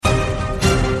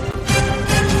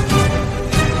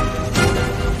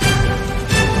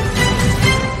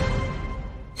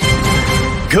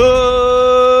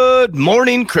Good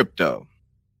morning, crypto.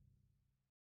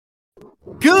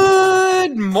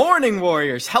 Good morning,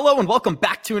 Warriors. Hello, and welcome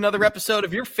back to another episode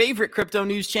of your favorite crypto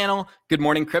news channel, Good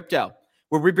Morning Crypto,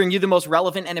 where we bring you the most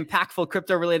relevant and impactful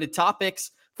crypto-related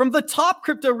topics from the top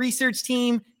crypto research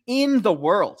team in the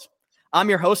world. I'm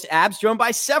your host, Abs, joined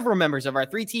by several members of our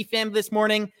 3T family this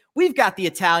morning. We've got the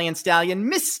Italian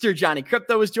stallion, Mr. Johnny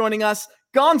Crypto is joining us.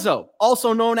 Gonzo,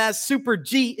 also known as Super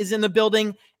G, is in the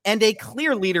building, and a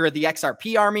clear leader of the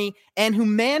XRP army, and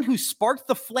who sparked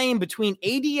the flame between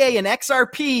ADA and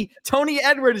XRP, Tony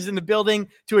Edward, is in the building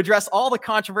to address all the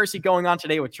controversy going on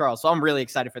today with Charles. So I'm really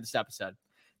excited for this episode.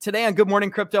 Today on Good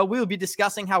Morning Crypto, we will be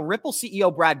discussing how Ripple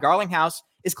CEO Brad Garlinghouse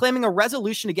is claiming a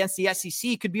resolution against the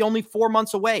SEC could be only 4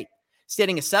 months away,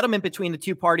 stating a settlement between the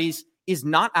two parties is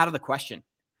not out of the question.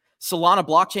 Solana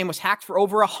blockchain was hacked for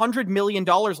over $100 million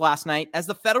last night as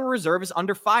the Federal Reserve is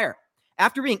under fire.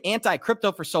 After being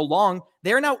anti-crypto for so long,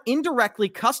 they are now indirectly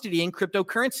custodying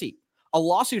cryptocurrency. A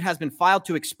lawsuit has been filed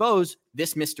to expose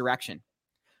this misdirection.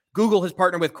 Google has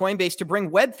partnered with Coinbase to bring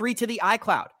Web3 to the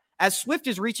iCloud, as Swift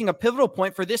is reaching a pivotal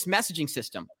point for this messaging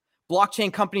system.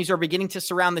 Blockchain companies are beginning to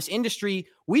surround this industry.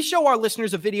 We show our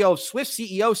listeners a video of Swift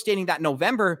CEO stating that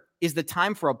November is the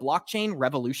time for a blockchain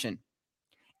revolution.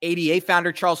 ADA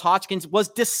founder Charles Hoskinson was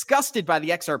disgusted by the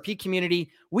XRP community.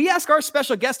 We ask our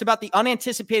special guest about the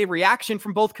unanticipated reaction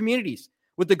from both communities.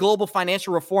 With the global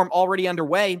financial reform already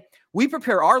underway, we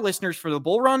prepare our listeners for the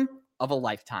bull run of a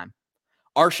lifetime.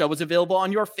 Our show is available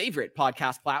on your favorite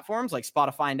podcast platforms like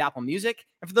Spotify and Apple Music.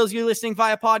 And for those of you listening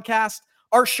via podcast,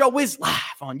 our show is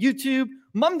live on YouTube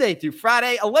Monday through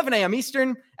Friday, 11 a.m.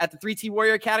 Eastern at the 3T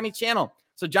Warrior Academy channel.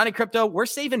 So Johnny Crypto, we're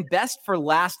saving best for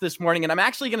last this morning. And I'm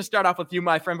actually going to start off with you,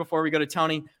 my friend, before we go to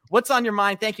Tony. What's on your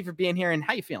mind? Thank you for being here. And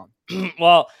how you feeling?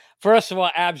 Well, first of all,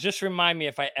 Abs, just remind me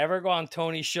if I ever go on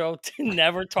Tony's show to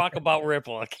never talk about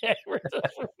Ripple, okay?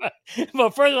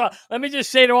 But first of all, let me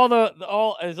just say to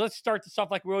all let's start this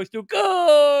off like we always do.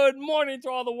 Good morning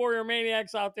to all the Warrior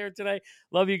Maniacs out there today.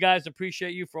 Love you guys.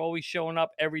 Appreciate you for always showing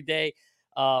up every day.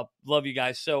 Love you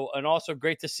guys. So, and also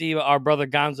great to see our brother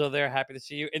Gonzo there. Happy to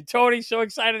see you. And Tony, so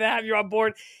excited to have you on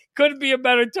board. Couldn't be a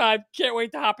better time. Can't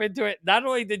wait to hop into it. Not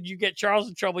only did you get Charles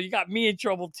in trouble, you got me in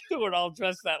trouble too, and I'll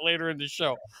address that later in the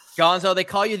show. Gonzo, they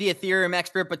call you the Ethereum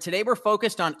expert, but today we're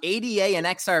focused on ADA and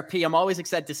XRP. I'm always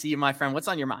excited to see you, my friend. What's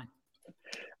on your mind?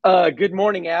 Good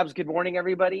morning, Abs. Good morning,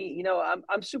 everybody. You know,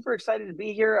 I'm super excited to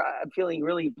be here. I'm feeling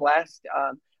really blessed.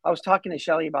 I was talking to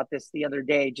Shelly about this the other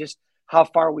day, just how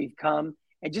far we've come.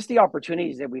 And just the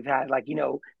opportunities that we've had, like, you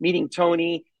know, meeting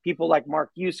Tony, people like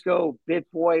Mark Yusko,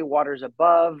 BitBoy, Waters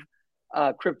Above,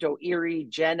 Crypto Erie,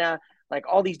 Jenna, like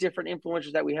all these different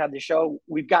influencers that we have the show.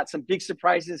 We've got some big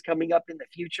surprises coming up in the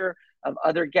future of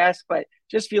other guests, but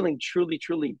just feeling truly,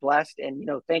 truly blessed. And, you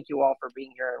know, thank you all for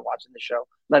being here and watching the show.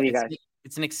 Love you guys.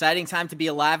 It's an exciting time to be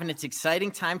alive, and it's exciting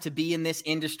time to be in this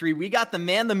industry. We got the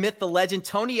man, the myth, the legend.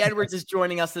 Tony Edwards is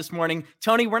joining us this morning.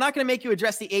 Tony, we're not going to make you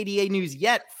address the ADA news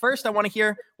yet. First, I want to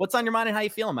hear what's on your mind and how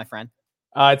you feeling, my friend.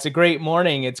 It's a great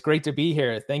morning. It's great to be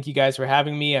here. Thank you guys for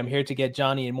having me. I'm here to get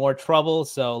Johnny in more trouble,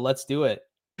 so let's do it.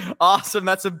 Awesome.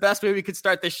 That's the best way we could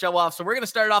start this show off. So we're going to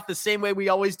start it off the same way we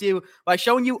always do by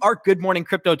showing you our Good Morning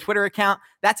Crypto Twitter account.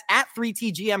 That's at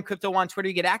 3TGM Crypto on Twitter.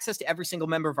 You get access to every single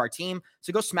member of our team.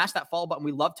 So go smash that follow button.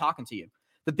 We love talking to you.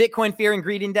 The Bitcoin Fear and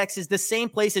Greed Index is the same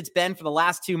place it's been for the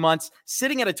last 2 months,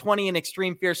 sitting at a 20 in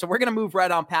extreme fear. So we're going to move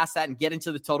right on past that and get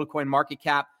into the total coin market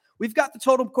cap. We've got the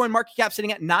total coin market cap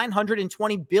sitting at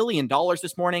 $920 billion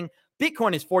this morning.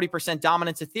 Bitcoin is 40%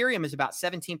 dominance. Ethereum is about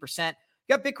 17%.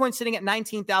 Got Bitcoin sitting at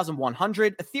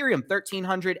 19,100, Ethereum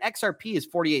 1,300, XRP is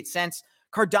 48 cents.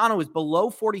 Cardano is below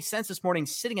 40 cents this morning,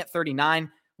 sitting at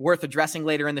 39, worth addressing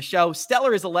later in the show.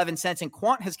 Stellar is 11 cents, and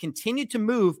Quant has continued to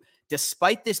move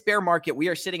despite this bear market. We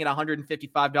are sitting at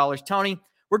 $155. Tony,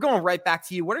 we're going right back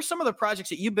to you. What are some of the projects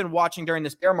that you've been watching during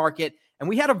this bear market? And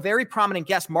we had a very prominent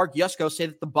guest, Mark Yusko, say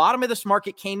that the bottom of this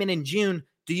market came in June.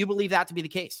 Do you believe that to be the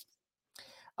case?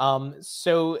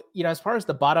 So, you know, as far as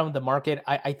the bottom of the market,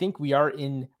 I think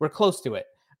we're close to it.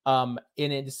 And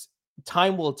it's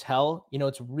time will tell. You know,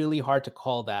 it's really hard to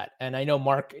call that. And I know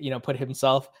Mark, you know, put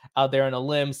himself out there on a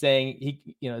limb saying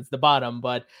it's the bottom,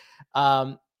 but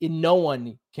no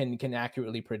one can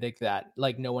accurately predict that.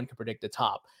 Like no one can predict the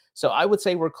top. So I would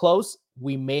say we're close.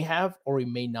 We may have, or we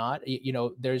may not. You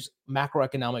know, there's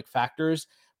macroeconomic factors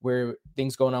where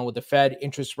things going on with the Fed,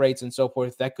 interest rates, and so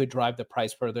forth, that could drive the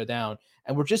price further down.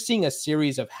 And we're just seeing a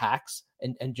series of hacks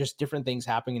and just different things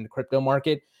happening in the crypto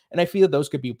market. And I feel those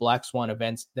could be black swan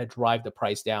events that drive the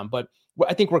price down. But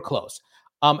I think we're close.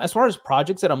 As far as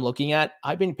projects that I'm looking at,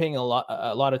 I've been paying a lot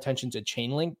of attention to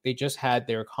Chainlink. They just had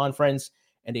their conference,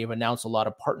 and they've announced a lot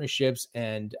of partnerships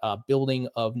and building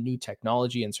of new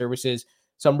technology and services.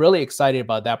 So I'm really excited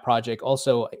about that project.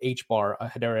 Also, HBAR, a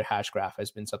Hedera Hashgraph,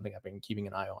 has been something I've been keeping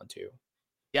an eye on too.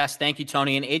 Yes, thank you,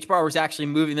 Tony. And HBAR was actually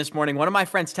moving this morning. One of my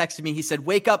friends texted me. He said,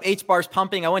 wake up, HBAR's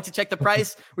pumping. I went to check the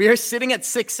price. We are sitting at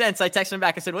 6 cents. I texted him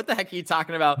back. I said, what the heck are you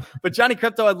talking about? But Johnny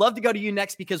Crypto, I'd love to go to you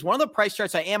next because one of the price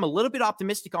charts I am a little bit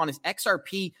optimistic on is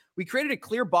XRP. We created a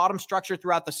clear bottom structure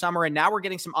throughout the summer, and now we're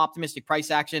getting some optimistic price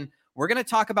action. We're going to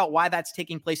talk about why that's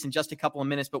taking place in just a couple of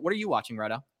minutes. But what are you watching,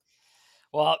 Rodo?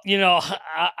 Well,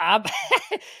 I'm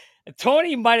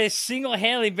Tony might have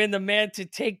single-handedly been the man to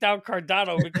take down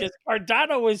Cardano because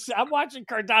I'm watching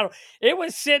Cardano. It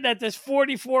was sitting at this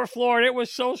 44 floor and it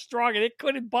was so strong and it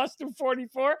couldn't bust through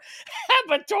 44.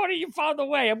 But Tony, you found a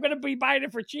way. I'm going to be buying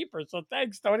it for cheaper. So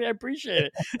thanks, Tony. I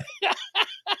appreciate it.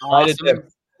 Awesome.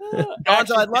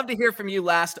 Gonzo, I'd love to hear from you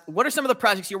last. What are some of the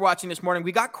projects you're watching this morning?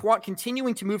 We got Quant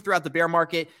continuing to move throughout the bear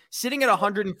market, sitting at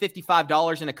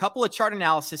 $155, and a couple of chart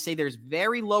analysis say there's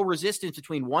very low resistance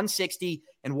between 160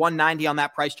 and 190 on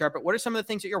that price chart. But what are some of the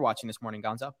things that you're watching this morning,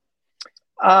 Gonzo?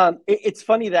 It's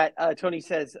funny that Tony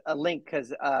says a link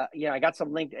because I got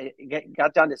some link. It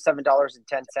got down to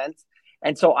 $7.10,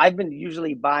 and so I've been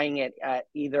usually buying it at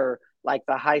either like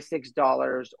the high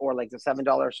 $6 or like the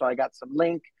 $7. So I got some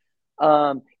link.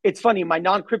 It's funny, my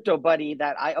non-crypto buddy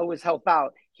that I always help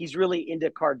out, he's really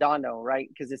into Cardano, right?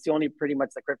 Because it's the only pretty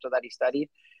much the crypto that he studied.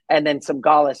 And then some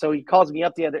Gala. So he calls me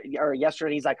up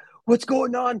yesterday. He's like, what's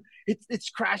going on?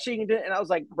 It's crashing. And I was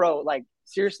like, bro, like,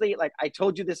 seriously, like I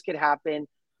told you this could happen.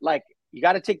 Like, you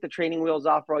got to take the training wheels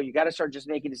off, bro. You got to start just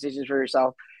making decisions for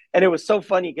yourself. And it was so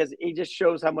funny because it just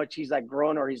shows how much he's like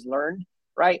grown or he's learned,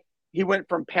 right? He went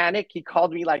from panic. He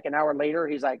called me like an hour later.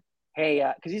 He's like, hey,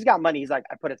 because he's got money. He's like,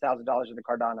 I put $1,000 into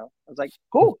Cardano. I was like,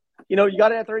 cool. You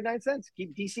got it at 39 cents.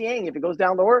 Keep DCAing. If it goes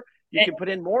down lower, you can put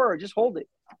in more or just hold it.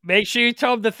 Make sure you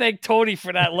tell him to thank Tony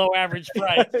for that low average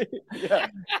price. yeah.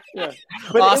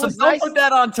 But awesome. Don't put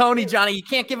that on Tony, Johnny. You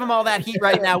can't give him all that heat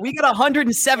right now. We got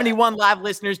 171 live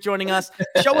listeners joining us.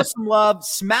 Show us some love.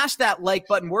 Smash that like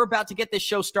button. We're about to get this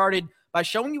show started by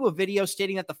showing you a video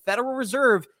stating that the Federal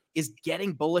Reserve is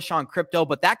getting bullish on crypto,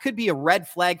 but that could be a red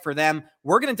flag for them.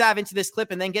 We're going to dive into this clip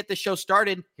and then get the show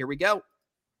started. Here we go.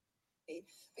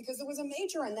 Because there was a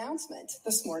major announcement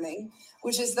this morning,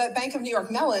 which is that Bank of New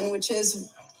York Mellon, which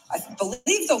is, I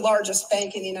believe, the largest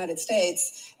bank in the United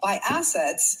States by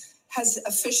assets, has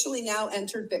officially now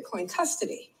entered Bitcoin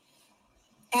custody.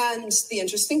 And the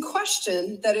interesting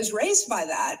question that is raised by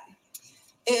that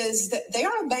is that they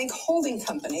are a bank holding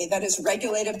company that is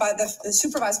regulated by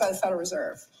supervised by the Federal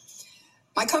Reserve.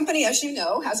 My company, as you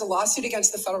know, has a lawsuit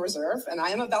against the Federal Reserve, and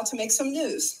I am about to make some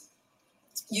news.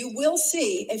 You will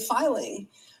see a filing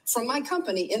from my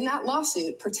company in that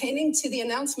lawsuit pertaining to the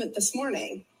announcement this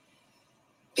morning,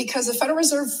 because the Federal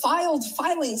Reserve filed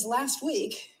filings last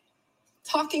week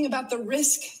talking about the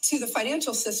risk to the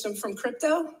financial system from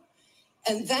crypto.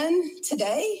 And then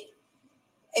today,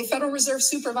 a Federal Reserve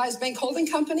supervised bank holding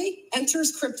company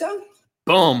enters crypto.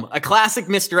 Boom. A classic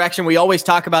misdirection. We always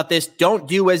talk about this. Don't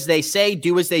do as they say,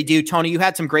 do as they do. Tony, you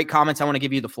had some great comments. I want to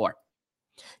give you the floor.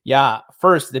 Yeah.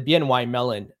 First, the BNY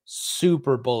Mellon,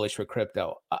 super bullish for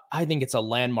crypto. I think it's a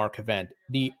landmark event.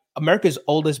 The America's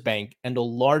oldest bank and the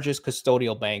largest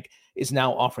custodial bank is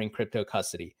now offering crypto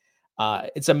custody.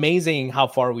 It's amazing how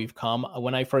far we've come.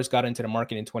 When I first got into the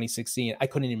market in 2016, I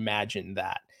couldn't imagine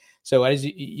that. So as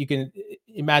you can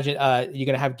imagine, you're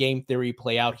going to have game theory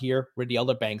play out here where the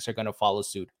other banks are going to follow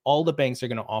suit. All the banks are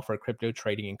going to offer crypto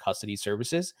trading and custody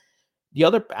services. The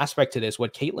other aspect to this,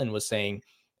 what Caitlin was saying,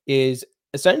 is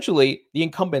essentially the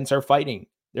incumbents are fighting.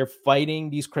 They're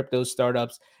fighting these crypto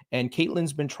startups. And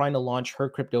Caitlin's been trying to launch her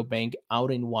crypto bank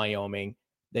out in Wyoming.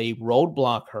 They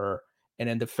roadblock her. And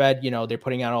then the Fed, they're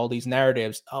putting out all these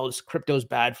narratives. Oh, this crypto's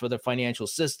bad for the financial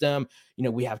system.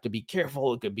 We have to be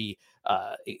careful.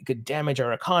 It could damage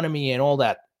our economy and all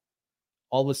that.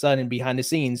 All of a sudden, behind the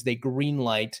scenes, they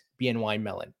greenlight BNY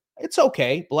Mellon. It's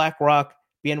okay. BlackRock,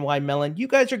 BNY Mellon, you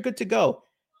guys are good to go.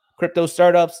 Crypto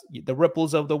startups, the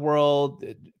Ripples of the world,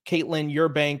 Caitlin, your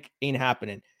bank ain't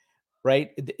happening,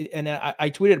 right? And I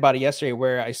tweeted about it yesterday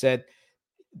where I said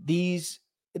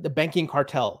the banking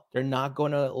cartel, they're not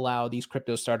going to allow these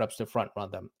crypto startups to front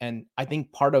run them. And I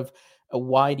think part of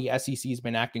why the SEC has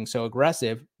been acting so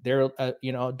aggressive, they're a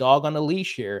dog on a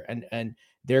leash here, and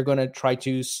they're going to try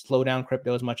to slow down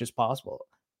crypto as much as possible.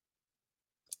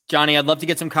 Johnny, I'd love to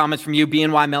get some comments from you.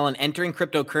 BNY Mellon entering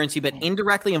cryptocurrency, but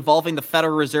indirectly involving the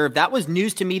Federal Reserve. That was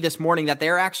news to me this morning that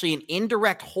they're actually an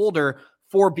indirect holder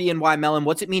for BNY Mellon.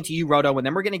 What's it mean to you, Rodo? And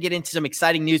then we're going to get into some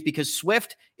exciting news because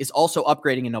Swift is also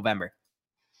upgrading in November.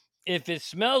 if it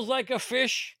smells like a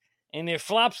fish and it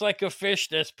flops like a fish,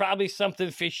 there's probably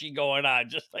something fishy going on,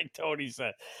 just like Tony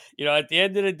said. At the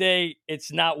end of the day,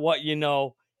 it's not what you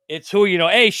know, it's who you know.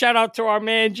 Hey, shout out to our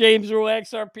man James Rule,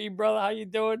 XRP brother. How you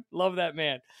doing? Love that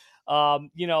man.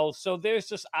 So there's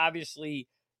just obviously,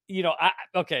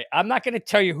 I'm not going to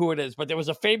tell you who it is, but there was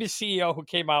a famous CEO who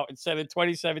came out and said in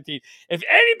 2017, if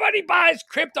anybody buys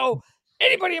crypto,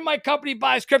 anybody in my company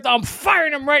buys crypto, I'm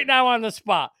firing them right now on the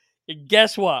spot. And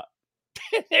guess what?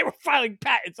 They were filing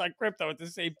patents on crypto at the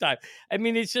same time. I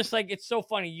mean, it's just like, it's so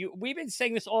funny. We've been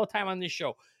saying this all the time on this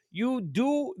show. You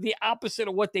do the opposite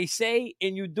of what they say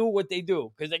and you do what they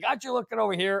do, because they got you looking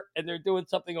over here and they're doing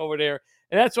something over there.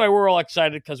 And that's why we're all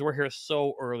excited, because we're here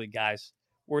so early, guys.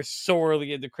 We're so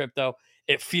early into crypto.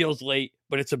 It feels late,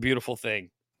 but it's a beautiful thing.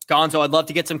 Gonzo, I'd love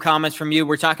to get some comments from you.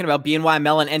 We're talking about BNY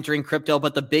Mellon entering crypto,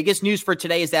 but the biggest news for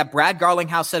today is that Brad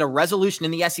Garlinghouse said a resolution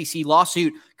in the SEC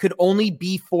lawsuit could only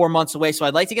be 4 months away. So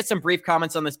I'd like to get some brief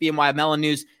comments on this BNY Mellon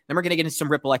news. Then we're going to get into some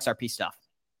Ripple XRP stuff.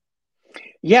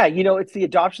 Yeah, it's the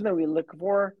adoption that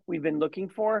we've been looking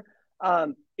for.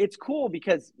 It's cool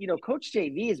because, Coach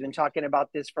JV has been talking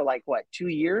about this for 2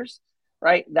 years,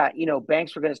 right? That,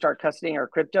 banks were going to start custodying our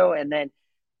crypto. And then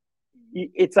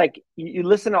it's like you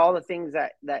listen to all the things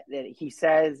that he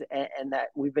says and that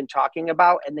we've been talking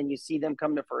about, and then you see them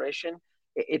come to fruition.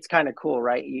 It's kind of cool,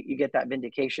 right? You get that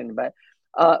vindication.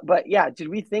 But yeah, did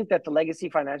we think that the legacy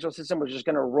financial system was just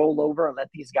going to roll over and let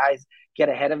these guys get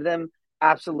ahead of them?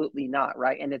 Absolutely not,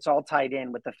 right? And it's all tied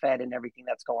in with the Fed and everything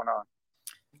that's going on.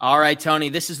 All right, Tony,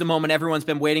 this is the moment everyone's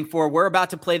been waiting for. We're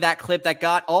about to play that clip that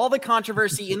got all the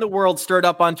controversy in the world stirred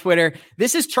up on Twitter.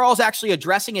 This is Charles actually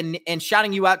addressing and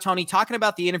shouting you out, Tony, talking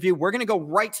about the interview. We're going to go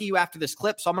right to you after this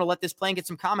clip, so I'm going to let this play and get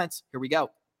some comments. Here we go.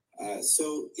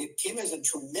 So it came as a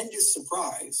tremendous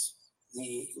surprise,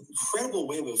 the incredible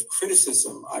wave of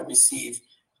criticism I received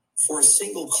for a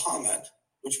single comment,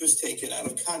 which was taken out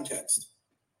of context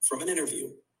from an interview.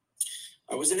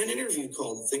 I was in an interview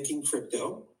called Thinking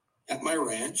Crypto at my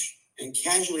ranch and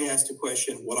casually asked a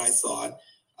question what I thought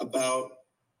about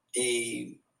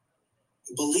a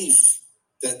belief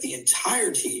that the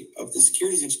entirety of the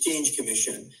Securities Exchange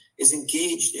Commission is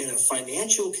engaged in a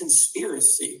financial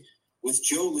conspiracy with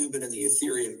Joe Lubin and the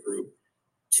Ethereum group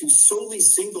to solely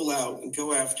single out and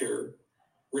go after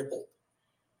Ripple.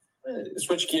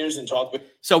 Switch gears and talk.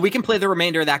 So we can play the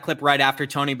remainder of that clip right after,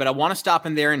 Tony, but I want to stop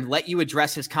him there and let you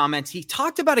address his comments. He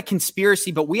talked about a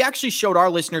conspiracy, but we actually showed our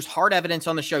listeners hard evidence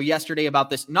on the show yesterday about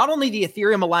this. Not only the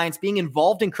Ethereum Alliance being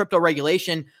involved in crypto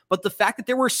regulation, but the fact that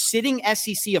there were sitting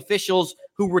SEC officials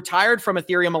who retired from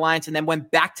Ethereum Alliance and then went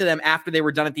back to them after they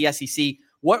were done at the SEC.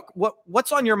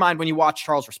 What's on your mind when you watch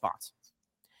Charles' response?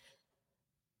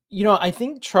 I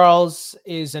think Charles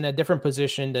is in a different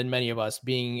position than many of us,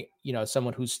 being,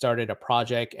 someone who started a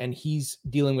project and he's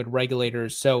dealing with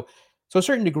regulators. So to a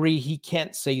certain degree, he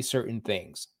can't say certain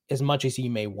things as much as he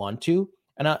may want to.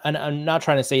 And I'm not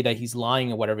trying to say that he's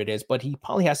lying or whatever it is, but he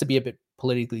probably has to be a bit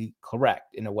politically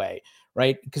correct in a way,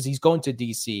 right? Because he's going to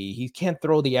DC. He can't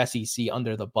throw the SEC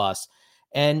under the bus.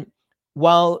 And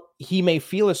while he may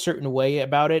feel a certain way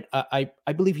about it, I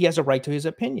believe he has a right to his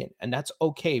opinion. And that's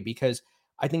okay, because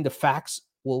I think the facts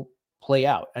will play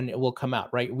out and it will come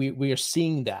out, right? We are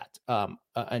seeing that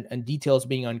and details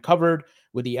being uncovered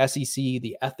with the SEC,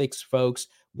 the ethics folks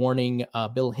warning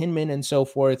Bill Hinman and so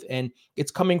forth. And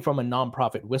it's coming from a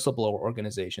nonprofit whistleblower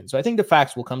organization. So I think the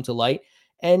facts will come to light,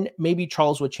 and maybe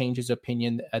Charles would change his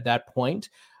opinion at that point.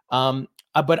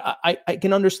 But I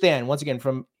can understand, once again,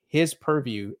 from his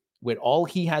purview, with all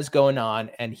he has going on,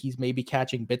 and he's maybe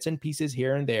catching bits and pieces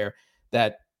here and there,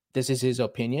 that this is his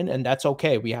opinion, and that's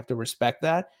okay. We have to respect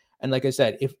that. And like I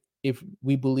said, if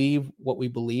we believe what we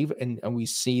believe and we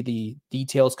see the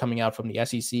details coming out from the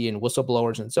SEC and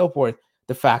whistleblowers and so forth,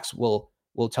 the facts will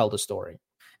tell the story.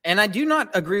 And I do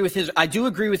agree with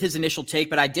his initial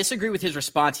take, but I disagree with his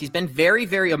response. He's been very,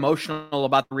 very emotional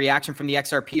about the reaction from the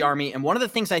XRP army. And one of the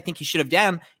things I think he should have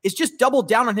done is just double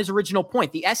down on his original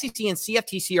point. The SEC and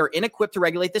CFTC are inequipped to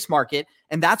regulate this market.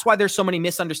 And that's why there's so many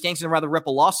misunderstandings around the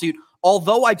Ripple lawsuit.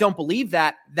 Although I don't believe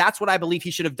that, that's what I believe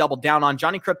he should have doubled down on.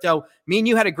 Johnny Crypto, me and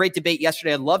you had a great debate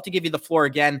yesterday. I'd love to give you the floor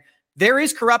again. There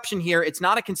is corruption here. It's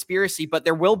not a conspiracy, but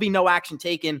there will be no action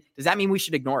taken. Does that mean we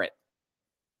should ignore it?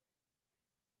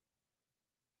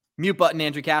 Mute button,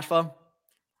 Andrew Cashflow.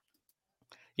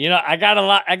 I got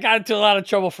into a lot of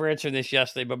trouble for answering this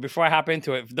yesterday, but before I hop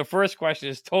into it, the first question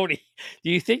is, Tony, do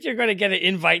you think you're going to get an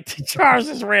invite to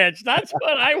Charles's ranch? That's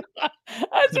what I want.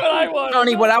 That's what I want.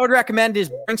 Tony, what I would recommend is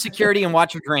bring security and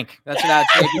watch your drink. That's what I would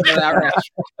say before that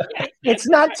ranch. It's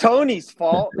not Tony's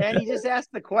fault, man. He just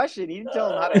asked the question. You didn't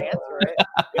tell him how to answer it.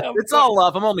 It's all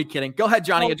love. I'm only kidding. Go ahead,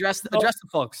 Johnny. Address the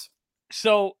folks.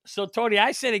 So Tony,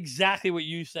 I said exactly what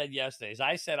you said yesterday.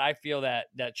 I said I feel that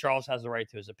Charles has the right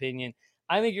to his opinion.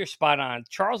 I think you're spot on.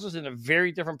 Charles is in a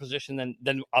very different position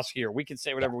than us here. We can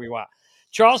say whatever we want.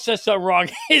 Charles says something wrong,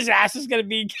 his ass is going to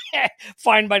be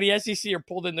fined by the SEC or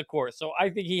pulled into court. So I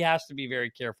think he has to be very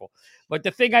careful. But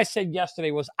the thing I said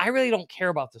yesterday was, I really don't care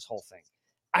about this whole thing.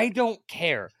 I don't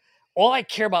care. All I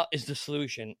care about is the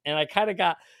solution. And I kind of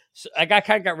got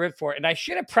ripped for it. And I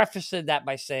should have prefaced that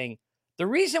by saying, the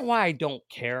reason why I don't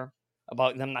care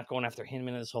about them not going after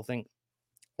Hinman and this whole thing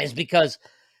is because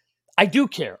I do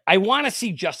care. I want to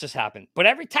see justice happen. But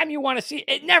every time you want to see it,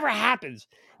 it never happens.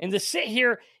 And to sit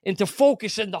here and to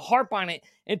focus and to harp on it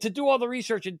and to do all the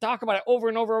research and talk about it over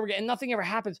and over and over again and nothing ever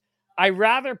happens, I'd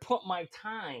rather put my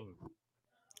time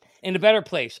in a better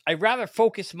place. I'd rather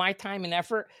focus my time and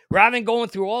effort rather than going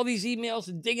through all these emails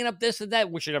and digging up this and that,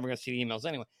 which you're never going to see the emails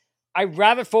anyway. I'd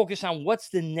rather focus on what's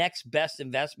the next best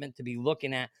investment to be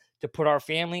looking at to put our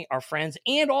family, our friends,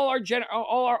 and all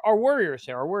our warriors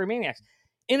here, our warrior maniacs,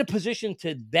 in a position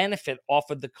to benefit off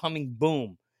of the coming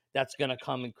boom that's going to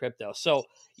come in crypto. So,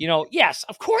 yes,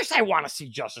 of course I want to see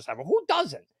justice happen. Who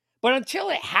doesn't? But until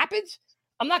it happens,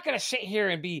 I'm not going to sit here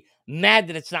and be mad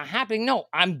that it's not happening. No,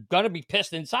 I'm going to be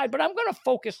pissed inside, but I'm going to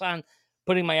focus on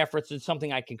putting my efforts in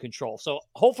something I can control. So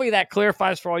hopefully that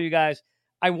clarifies for all you guys.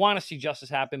 I want to see justice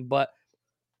happen, but,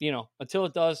 until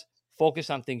it does, focus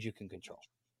on things you can control.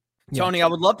 Tony, I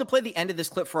would love to play the end of this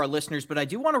clip for our listeners, but I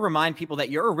do want to remind people that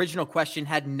your original question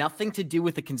had nothing to do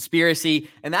with the conspiracy,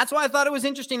 and that's why I thought it was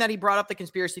interesting that he brought up the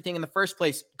conspiracy thing in the first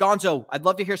place. Gonzo, I'd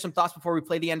love to hear some thoughts before we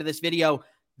play the end of this video.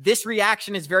 This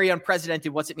reaction is very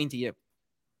unprecedented. What's it mean to you?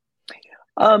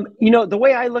 The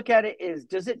way I look at it is,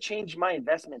 does it change my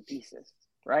investment thesis,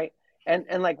 right? And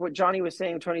like what Johnny was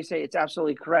saying, Tony say, it's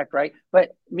absolutely correct, right? But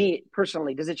me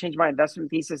personally, does it change my investment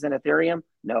thesis in Ethereum?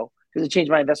 No. Does it change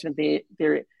my investment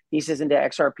thesis into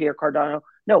XRP or Cardano?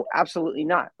 No, absolutely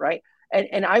not, right?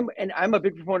 And I'm a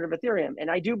big proponent of Ethereum, and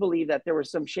I do believe that there were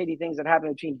some shady things that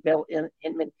happened between Bill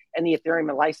Hinman and the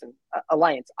Ethereum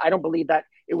Alliance. I don't believe that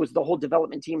it was the whole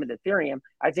development team of Ethereum.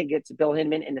 I think it's Bill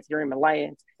Hinman and Ethereum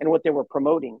Alliance and what they were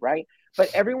promoting, right?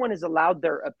 But everyone is allowed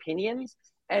their opinions,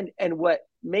 and what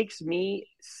makes me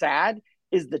sad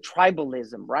is the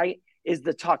tribalism, right? Is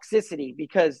the toxicity,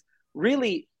 because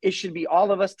really it should be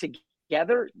all of us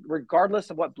together, regardless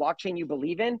of what blockchain you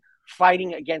believe in,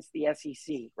 fighting against the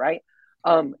SEC, right?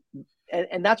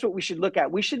 And that's what we should look at.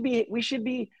 We should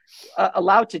be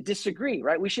allowed to disagree,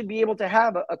 right? We should be able to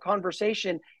have a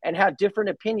conversation and have different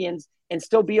opinions and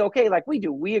still be okay, like we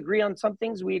do. We agree on some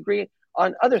things, we agree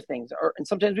on other things, and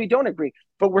sometimes we don't agree,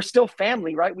 but we're still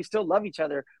family, right? We still love each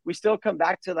other. We still come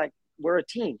back to like, we're a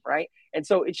team, right? And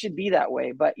so it should be that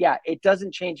way. But yeah, it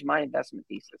doesn't change my investment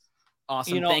thesis.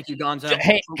 Awesome. Thank you, Gonzo.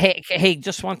 Hey,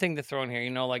 just one thing to throw in here,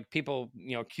 like people,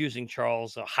 accusing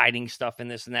Charles of hiding stuff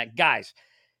and this and that. Guys,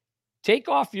 take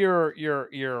off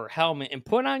your helmet and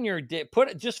put on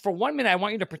just for 1 minute. I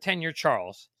want you to pretend you're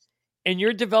Charles and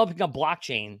you're developing a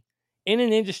blockchain in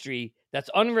an industry that's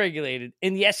unregulated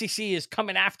and the SEC is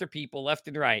coming after people left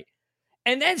and right.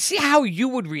 And then see how you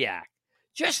would react.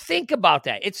 Just think about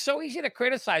that. It's so easy to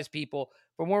criticize people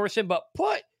from where we're sitting, but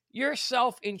put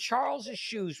yourself in Charles's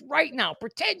shoes right now.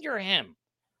 Pretend you're him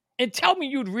and tell me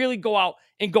you'd really go out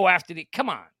and go after it. Come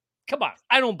on.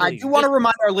 I don't believe I do want to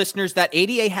remind our listeners that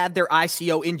ADA had their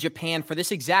ICO in Japan for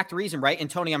this exact reason, right? And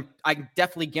Tony, I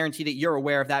definitely guarantee that you're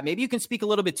aware of that. Maybe you can speak a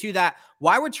little bit to that.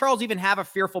 Why would Charles even have a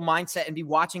fearful mindset and be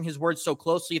watching his words so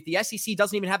closely if the SEC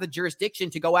doesn't even have the jurisdiction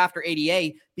to go after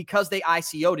ADA because they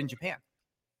ICO'd in Japan?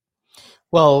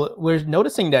 Well, we're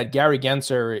noticing that Gary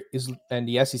Gensler and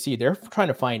the SEC, they're trying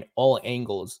to find all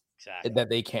angles that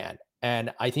they can.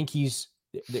 And I think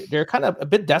they're kind of a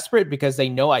bit desperate because they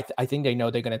know, I think they know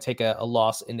they're going to take a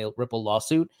loss in the Ripple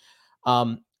lawsuit.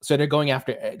 So they're going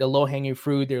after the low-hanging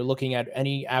fruit. They're looking at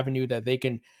any avenue that they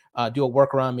can do a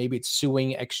workaround. Maybe it's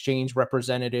suing exchange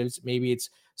representatives. Maybe it's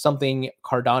something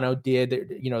Cardano did.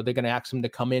 They're going to ask them to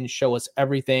come in, show us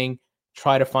everything,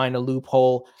 try to find a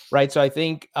loophole, right? So I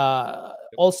think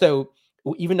also,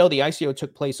 even though the ICO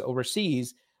took place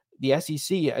overseas, the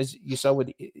SEC, as you saw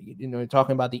with,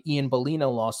 talking about the Ian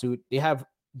Bellino lawsuit, they have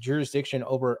jurisdiction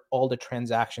over all the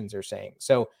transactions they're saying.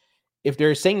 So if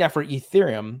they're saying that for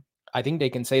Ethereum, I think they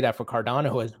can say that for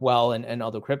Cardano as well and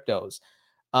other cryptos.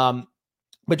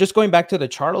 But just going back to the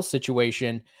Charles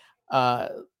situation, I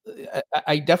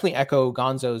definitely echo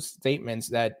Gonzo's statements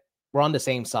that we're on the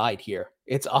same side here.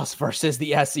 It's us versus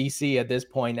the SEC at this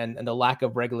point, and the lack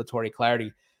of regulatory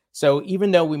clarity. So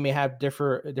even though we may have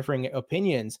differing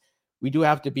opinions, we do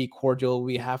have to be cordial.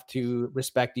 We have to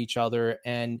respect each other.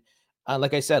 And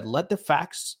like I said, let the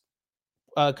facts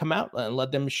come out and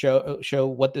let them show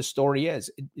what the story is,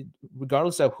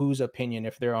 regardless of whose opinion,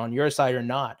 if they're on your side or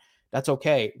not. That's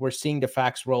okay. We're seeing the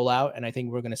facts roll out, and I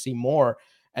think we're going to see more.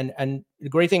 And the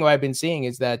great thing I've been seeing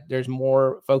is that there's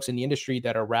more folks in the industry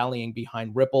that are rallying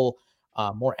behind Ripple,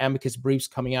 more amicus briefs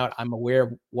coming out. I'm aware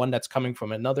of one that's coming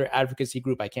from another advocacy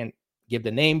group. I can't give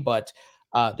the name, but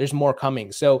there's more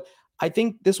coming. So I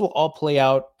think this will all play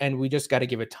out, and we just got to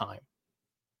give it time.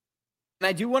 And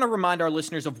I do want to remind our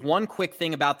listeners of one quick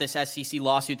thing about this SEC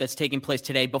lawsuit that's taking place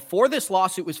today. Before this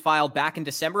lawsuit was filed back in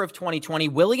December of 2020,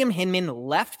 William Hinman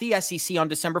left the SEC on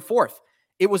December 4th.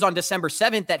 It was on December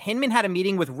 7th that Hinman had a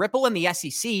meeting with Ripple and the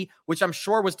SEC, which I'm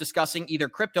sure was discussing either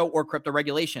crypto or crypto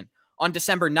regulation. On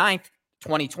December 9th,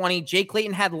 2020, Jay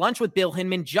Clayton had lunch with Bill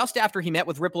Hinman just after he met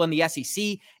with Ripple and the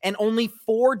SEC. And only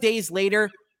 4 days later,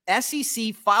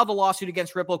 SEC filed a lawsuit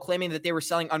against Ripple claiming that they were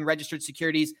selling unregistered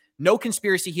securities. No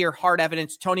conspiracy here, hard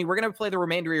evidence. Tony, we're going to play the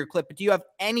remainder of your clip, but do you have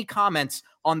any comments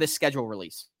on this schedule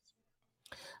release?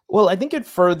 Well, I think it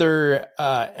further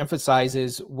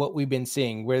emphasizes what we've been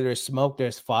seeing. Where there's smoke,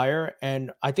 there's fire.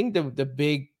 And I think the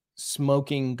big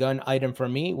smoking gun item for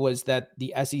me was that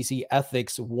the SEC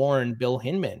ethics warned Bill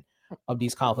Hinman of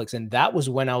these conflicts. And that was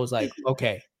when I was like,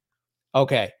 okay,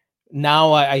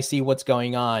 now I see what's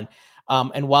going on.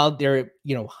 And while they're,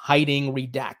 hiding,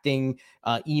 redacting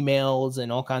emails and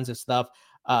all kinds of stuff,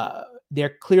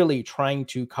 they're clearly trying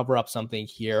to cover up something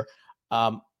here.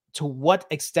 To what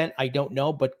extent, I don't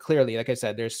know, but clearly, like I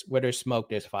said, where there's smoke,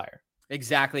 there's fire.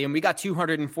 Exactly. And we got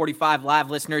 245 live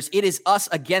listeners. It is us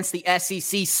against the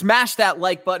SEC. Smash that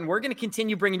like button. We're going to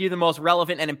continue bringing you the most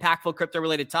relevant and impactful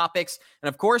crypto-related topics. And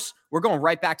of course, we're going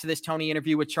right back to this Tony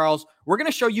interview with Charles. We're going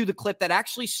to show you the clip that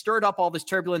actually stirred up all this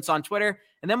turbulence on Twitter.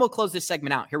 And then we'll close this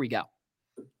segment out. Here we go.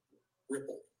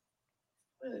 Ripple.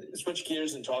 Switch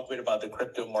gears and talk a bit about the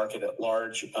crypto market at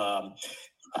large.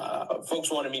 Folks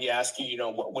wanted me to ask you,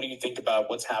 what do you think about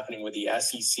what's happening with the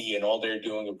SEC and all they're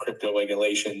doing with crypto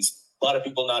regulations? A lot of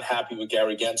people not happy with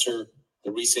Gary Gensler,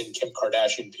 the recent Kim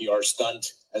Kardashian PR stunt,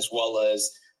 as well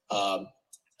as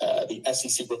the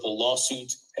SEC Ripple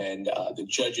lawsuit and the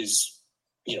judge's,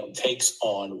 takes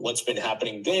on what's been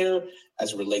happening there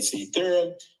as it relates to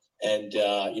Ethereum and,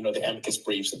 the amicus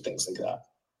briefs and things like that.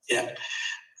 Yeah.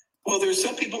 Well, there's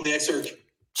some people in the XR.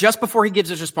 Just before he gives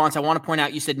his response, I want to point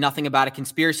out you said nothing about a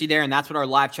conspiracy there, and that's what our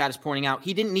live chat is pointing out.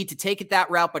 He didn't need to take it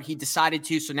that route, but he decided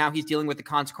to, so now he's dealing with the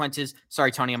consequences.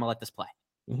 Sorry, Tony, I'm going to let this play.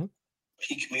 Mm-hmm.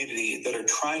 Community that are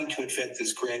trying to invent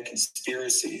this grand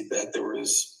conspiracy that there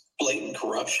was blatant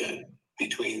corruption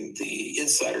between the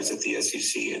insiders at the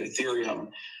SEC and Ethereum.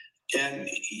 And,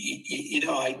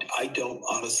 I don't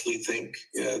honestly think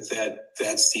that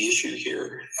that's the issue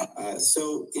here.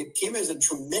 So it came as a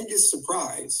tremendous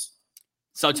surprise.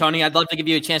 So, Tony, I'd love to give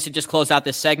you a chance to just close out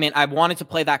this segment. I wanted to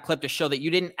play that clip to show that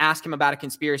you didn't ask him about a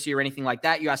conspiracy or anything like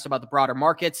that. You asked about the broader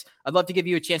markets. I'd love to give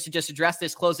you a chance to just address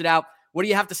this, close it out. What do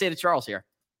you have to say to Charles here?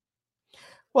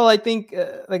 Well, I think,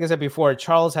 like I said before,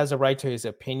 Charles has a right to his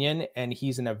opinion, and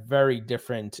he's in a very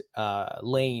different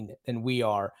lane than we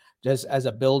are, just as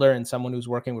a builder and someone who's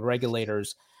working with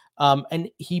regulators. And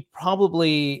he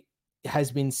probably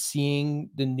has been seeing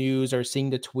the news or seeing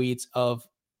the tweets of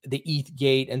the ETH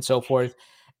gate and so forth.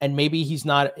 And maybe he's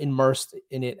not immersed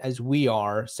in it as we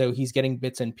are. So he's getting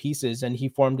bits and pieces, and he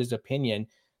formed his opinion.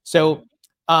 So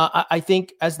I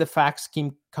think as the facts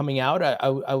keep coming out,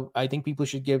 I think people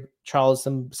should give Charles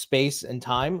some space and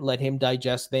time, let him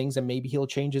digest things, and maybe he'll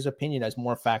change his opinion as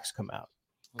more facts come out.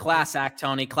 Class act,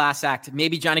 Tony. Class act.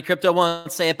 Maybe Johnny Crypto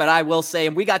won't say it, but I will say,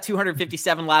 and we got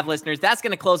 257 live listeners. That's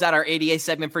going to close out our ADA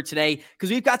segment for today because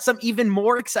we've got some even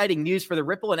more exciting news for the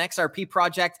Ripple and XRP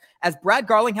project. As Brad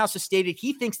Garlinghouse has stated,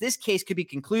 he thinks this case could be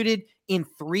concluded in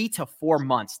 3 to 4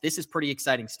 months. This is pretty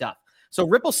exciting stuff. So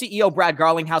Ripple CEO Brad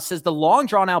Garlinghouse says the long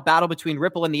drawn-out battle between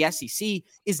Ripple and the SEC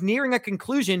is nearing a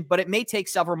conclusion, but it may take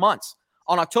several months.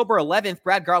 On October 11th,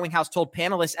 Brad Garlinghouse told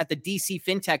panelists at the DC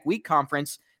FinTech Week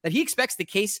conference that he expects the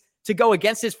case to go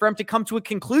against his firm to come to a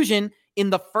conclusion in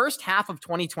the first half of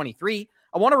 2023.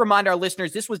 I want to remind our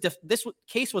listeners, this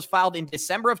case was filed in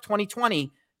December of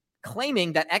 2020,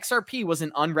 claiming that XRP was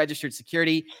an unregistered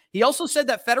security. He also said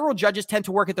that federal judges tend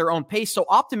to work at their own pace, so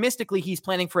optimistically, he's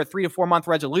planning for a 3 to 4 month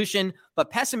resolution,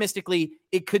 but pessimistically,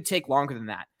 it could take longer than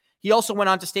that. He also went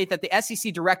on to state that the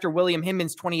SEC Director William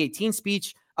Hinman's 2018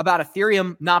 speech about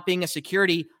Ethereum not being a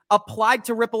security applied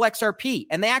to Ripple XRP.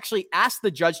 And they actually asked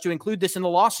the judge to include this in the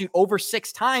lawsuit over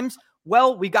 6 times.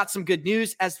 Well, we got some good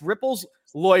news as Ripple's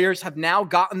lawyers have now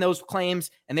gotten those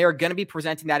claims, and they are going to be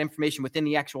presenting that information within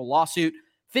the actual lawsuit.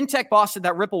 FinTech boss said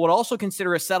that Ripple would also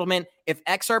consider a settlement if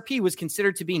XRP was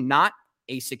considered to be not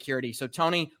a security. So,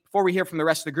 Tony, before we hear from the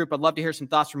rest of the group, I'd love to hear some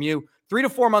thoughts from you. 3 to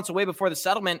 4 months away before the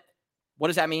settlement. What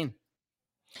does that mean?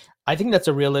 I think that's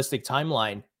a realistic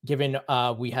timeline, given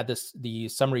we had the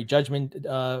summary judgment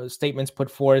statements put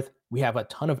forth. We have a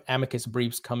ton of amicus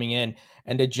briefs coming in,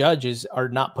 and the judges are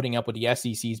not putting up with the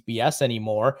SEC's BS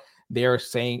anymore. They're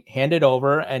saying, hand it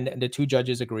over, and the 2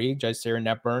 judges agree, Judge Sarah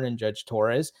Netburn and Judge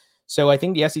Torres. So I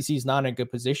think the SEC is not in a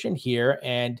good position here.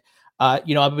 And, I've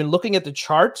been looking at the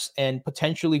charts, and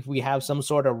potentially if we have some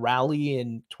sort of rally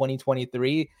in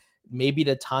 2023, maybe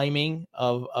the timing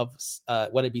of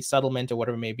whether it be settlement or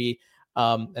whatever it may be,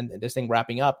 and this thing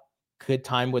wrapping up could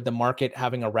time with the market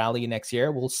having a rally next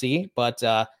year. We'll see, but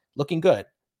looking good.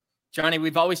 Johnny,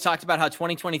 we've always talked about how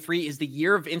 2023 is the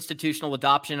year of institutional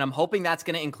adoption. I'm hoping that's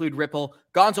going to include Ripple.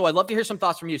 Gonzo, I'd love to hear some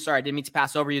thoughts from you. Sorry, I didn't mean to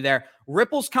pass over you there.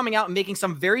 Ripple's coming out and making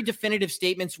some very definitive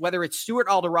statements, whether it's Stuart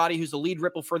Alderati, who's the lead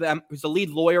Ripple for them, who's the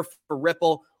lead lawyer for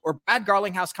Ripple, or Brad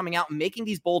Garlinghouse coming out and making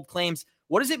these bold claims.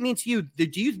 What does it mean to you?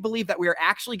 Do you believe that we are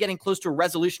actually getting close to a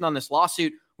resolution on this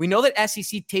lawsuit? We know that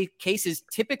SEC cases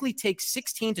typically take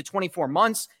 16 to 24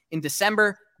 months. In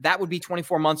December, that would be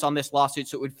 24 months on this lawsuit,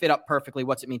 so it would fit up perfectly.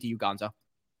 What's it mean to you, Gonzo?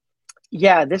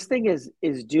 Yeah, this thing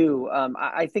is due.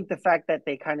 I think the fact that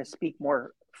they kind of speak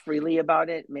more freely about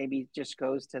it maybe just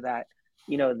goes to that,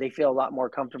 they feel a lot more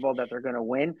comfortable that they're going to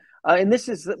win. And this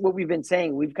is what we've been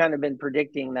saying. We've kind of been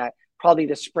predicting that probably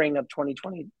the spring of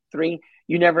 2023.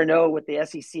 You never know with the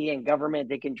SEC and government,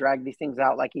 they can drag these things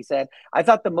out, like he said. I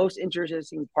thought the most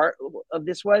interesting part of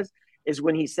this is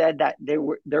when he said that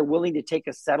they're willing to take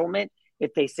a settlement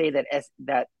if they say that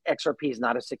that XRP is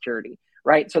not a security,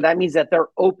 right? So that means that they're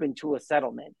open to a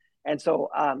settlement. And so,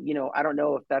 I don't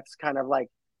know if that's kind of like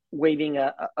waving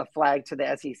a flag to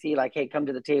the SEC, like, hey, come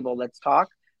to the table, let's talk.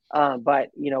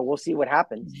 But, we'll see what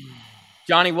happens.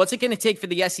 Johnny, what's it going to take for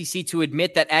the SEC to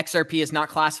admit that XRP is not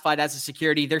classified as a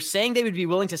security? They're saying they would be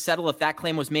willing to settle if that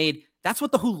claim was made. That's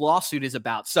what the whole lawsuit is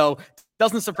about. So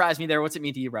doesn't surprise me there. What's it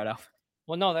mean to you, Redo?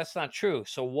 Well, no, that's not true.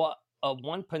 So what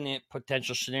one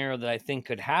potential scenario that I think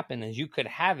could happen is you could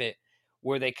have it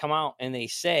where they come out and they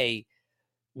say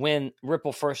when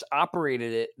Ripple first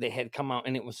operated it, they had come out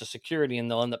and it was a security and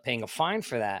they'll end up paying a fine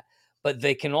for that. But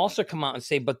they can also come out and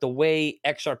say, but the way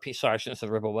XRP, sorry, I shouldn't have said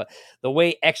Ripple, but the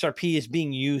way XRP is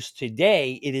being used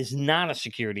today, it is not a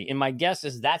security. And my guess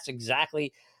is that's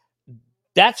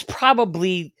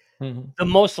probably the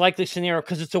most likely scenario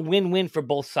because it's a win-win for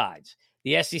both sides.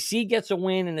 The SEC gets a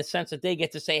win in the sense that they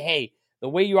get to say, hey, the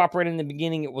way you operated in the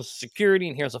beginning, it was security,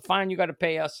 and here's a fine you got to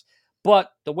pay us.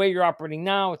 But the way you're operating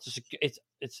now,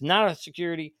 it's not a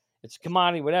security, it's a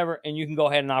commodity, whatever, and you can go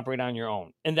ahead and operate on your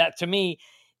own. And that, to me,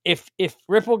 if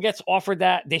Ripple gets offered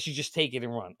that, they should just take it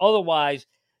and run. Otherwise,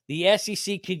 the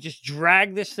SEC could just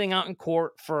drag this thing out in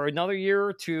court for another year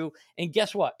or two, and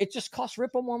guess what? It just costs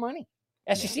Ripple more money.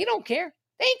 SEC don't care.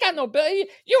 They ain't got no bill.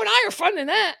 You and I are funding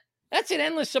that. That's an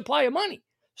endless supply of money.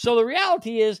 So the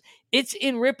reality is it's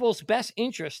in Ripple's best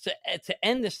interest to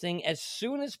end this thing as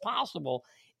soon as possible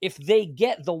if they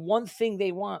get the one thing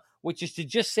they want, which is to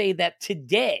just say that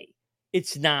today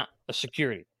it's not a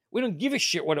security. We don't give a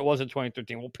shit what it was in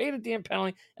 2013. We'll pay the damn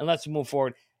penalty and let's move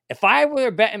forward. If I were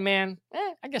a betting man,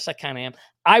 I guess I kind of am.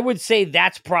 I would say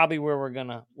that's probably where we're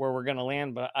gonna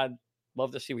land, but I'd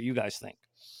love to see what you guys think.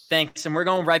 Thanks. And we're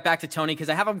going right back to Tony because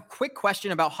I have a quick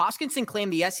question about Hoskinson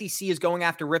claimed the SEC is going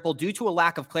after Ripple due to a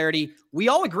lack of clarity. We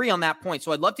all agree on that point.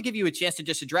 So I'd love to give you a chance to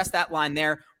just address that line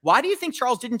there. Why do you think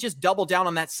Charles didn't just double down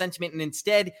on that sentiment and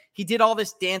instead he did all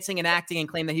this dancing and acting and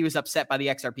claim that he was upset by the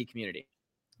XRP community?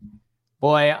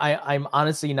 Boy, I'm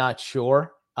honestly not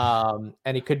sure. And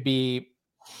it could be,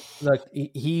 look,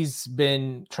 he's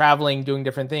been traveling, doing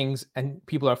different things, and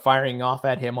people are firing off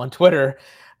at him on Twitter.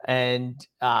 And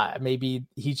maybe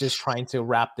he's just trying to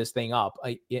wrap this thing up.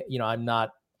 I'm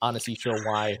not honestly sure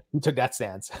why he took that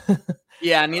stance.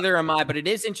 Yeah, neither am I. But it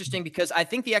is interesting because I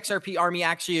think the XRP army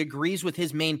actually agrees with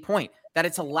his main point, that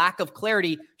it's a lack of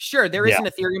clarity. Sure, there is an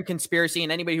Ethereum conspiracy,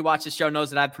 and anybody who watches the show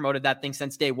knows that I've promoted that thing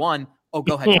since day one. Oh,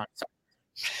 go ahead, John. Sorry.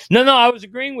 No, I was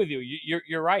agreeing with you.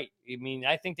 You're right. I mean,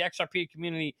 I think the XRP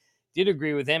community did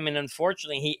agree with him, and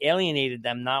unfortunately, he alienated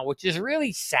them now, which is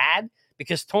really sad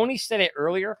because Tony said it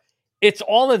earlier. It's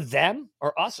all of them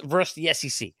or us versus the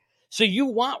SEC. So you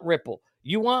want Ripple,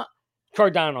 you want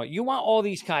Cardano. You want all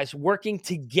these guys working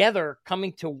together,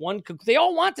 coming to one. They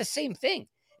all want the same thing.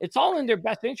 It's all in their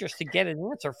best interest to get an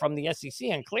answer from the SEC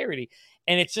on clarity.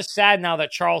 And it's just sad now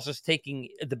that Charles is taking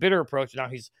the bitter approach. Now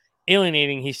he's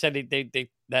alienating. He said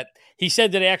he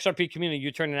said to the XRP community,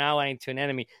 you turn an ally into an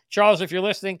enemy. Charles, if you're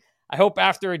listening, I hope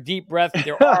after a deep breath,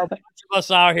 there are a bunch of us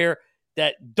out here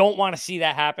that don't want to see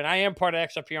that happen. I am part of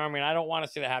the XRP Army, and I don't want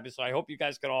to see that happen. So I hope you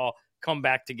guys can all come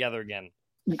back together again.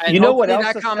 And you know what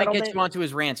else? That comment gets you onto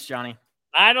his rants, Johnny.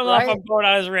 I don't know if I'm going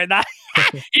on his rant.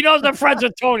 He knows I'm friends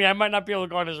with Tony. I might not be able to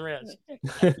go on his rants.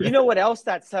 You know what else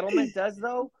that settlement does,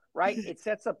 though? Right? It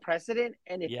sets a precedent.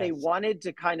 And if they wanted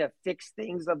to kind of fix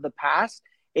things of the past,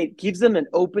 it gives them an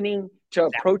opening to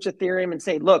approach Ethereum and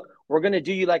say, look, we're going to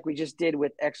do you like we just did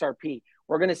with XRP.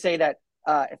 We're going to say that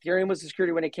Ethereum was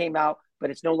security when it came out, but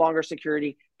it's no longer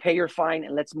security. Pay your fine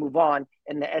and let's move on.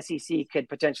 And the SEC could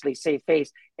potentially save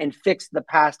face and fix the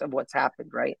past of what's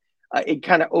happened, right? It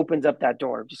kind of opens up that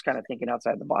door, just kind of thinking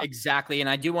outside the box. Exactly. And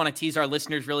I do want to tease our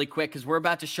listeners really quick because we're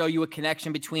about to show you a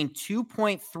connection between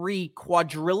 $2.3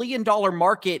 quadrillion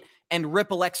market and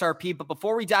Ripple XRP. But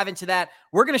before we dive into that,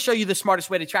 we're going to show you the smartest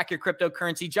way to track your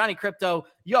cryptocurrency. Johnny Crypto,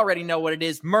 you already know what it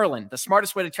is. Merlin, the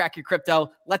smartest way to track your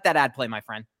crypto. Let that ad play, my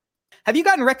friend. Have you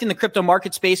gotten wrecked in the crypto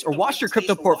market space or watched your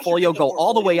crypto portfolio go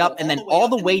all the way up and then all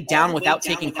the way down without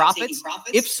taking profits?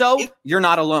 If so, you're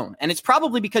not alone. And it's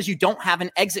probably because you don't have an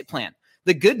exit plan.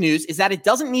 The good news is that it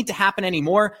doesn't need to happen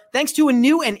anymore thanks to a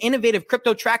new and innovative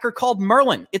crypto tracker called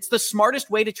Merlin. It's the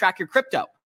smartest way to track your crypto.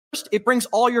 First, it brings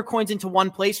all your coins into one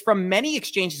place from many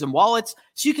exchanges and wallets,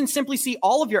 so you can simply see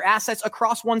all of your assets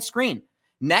across one screen.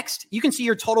 Next, you can see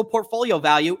your total portfolio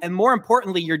value and, more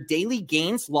importantly, your daily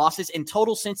gains, losses, and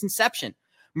total since inception.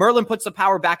 Merlin puts the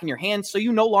power back in your hands so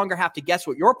you no longer have to guess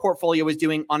what your portfolio is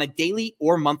doing on a daily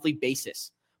or monthly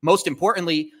basis. Most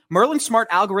importantly, Merlin's smart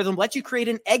algorithm lets you create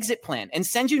an exit plan and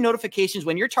sends you notifications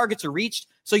when your targets are reached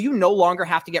so you no longer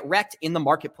have to get wrecked in the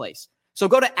marketplace. So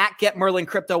go to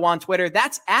 @GetMerlinCrypto on Twitter.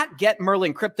 That's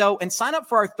 @GetMerlinCrypto and sign up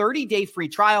for our 30-day free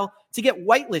trial to get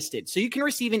whitelisted so you can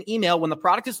receive an email when the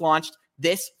product is launched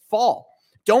this fall.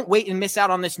 Don't wait and miss out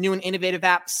on this new and innovative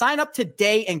app. Sign up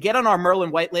today and get on our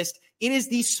Merlin whitelist. It is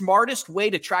the smartest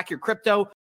way to track your crypto.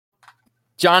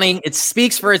 Johnny, it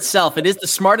speaks for itself. It is the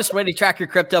smartest way to track your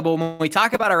crypto. But when we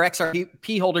talk about our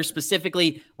XRP holders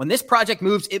specifically, when this project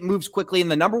moves, it moves quickly.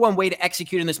 And the number one way to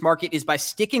execute in this market is by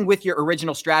sticking with your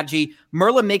original strategy.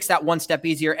 Merlin makes that one step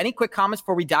easier. Any quick comments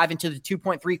before we dive into the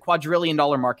 $2.3 quadrillion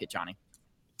market, Johnny?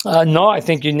 No, I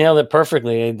think you nailed it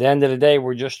perfectly. At the end of the day,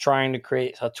 we're just trying to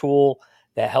create a tool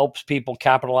that helps people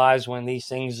capitalize when these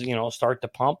things, start to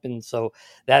pump. And so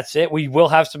that's it. We will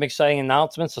have some exciting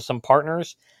announcements of some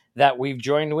partners that we've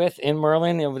joined with in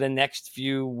Merlin over the next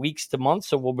few weeks to months.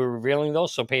 So we'll be revealing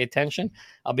those. So pay attention.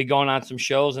 I'll be going on some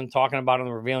shows and talking about them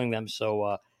and revealing them.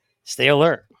 So stay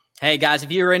alert. Hey guys,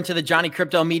 if you're into the Johnny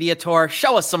Crypto Media Tour,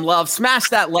 show us some love. Smash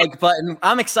that like button.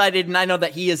 I'm excited, and I know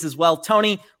that he is as well.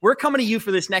 Tony, we're coming to you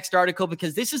for this next article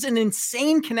because this is an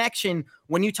insane connection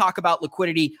when you talk about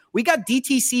liquidity. We got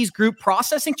DTC's group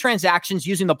processing transactions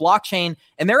using the blockchain,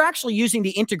 and they're actually using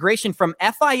the integration from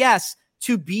FIS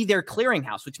to be their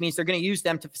clearinghouse, which means they're going to use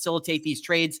them to facilitate these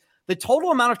trades. The total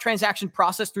amount of transaction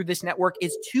processed through this network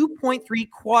is $2.3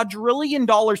 quadrillion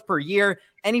per year.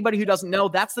 Anybody who doesn't know,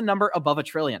 that's the number above $1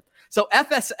 trillion. So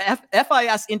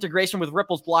FIS integration with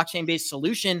Ripple's blockchain-based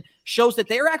solution shows that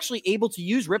they're actually able to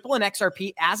use Ripple and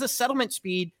XRP as a settlement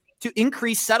speed to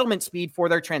increase settlement speed for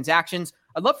their transactions.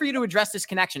 I'd love for you to address this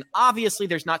connection. Obviously,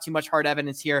 there's not too much hard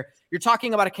evidence here. You're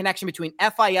talking about a connection between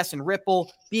FIS and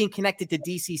Ripple being connected to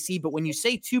DCC, but when you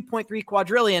say 2.3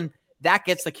 quadrillion, that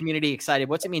gets the community excited.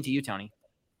 What's it mean to you, Tony?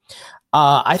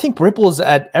 I think Ripple's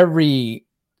at every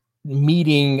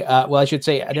meeting, I should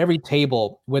say at every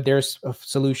table with their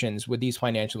solutions with these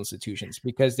financial institutions,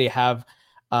 because they have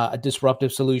a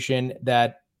disruptive solution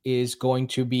that is going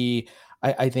to be,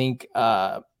 I think,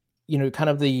 kind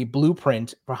of the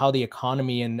blueprint for how the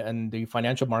economy and the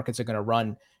financial markets are going to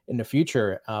run in the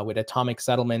future with atomic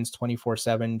settlements,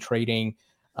 24/7 trading,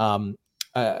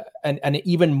 and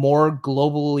even more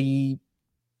global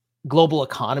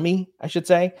economy, I should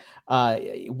say.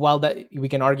 While that we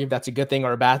can argue if that's a good thing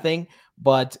or a bad thing,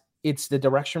 but it's the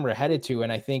direction we're headed to.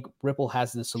 And I think Ripple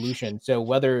has the solution. So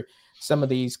whether some of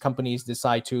these companies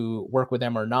decide to work with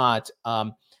them or not,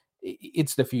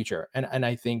 it's the future. And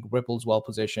I think Ripple's well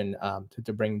positioned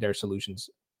to bring their solutions.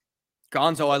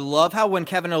 Gonzo, I love how when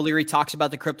Kevin O'Leary talks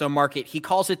about the crypto market, he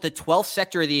calls it the 12th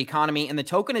sector of the economy, and the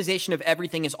tokenization of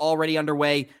everything is already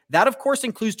underway. That, of course,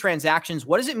 includes transactions.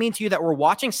 What does it mean to you that we're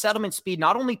watching settlement speed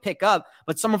not only pick up,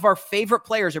 but some of our favorite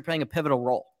players are playing a pivotal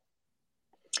role?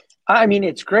 I mean,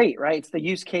 it's great, right? It's the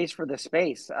use case for the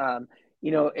space.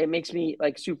 It makes me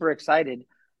like super excited.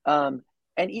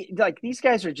 Like these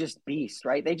guys are just beasts,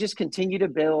 right? They just continue to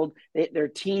build. Their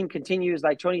team continues,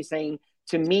 like Tony's saying,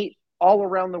 to meet all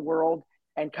around the world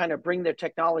and kind of bring their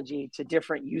technology to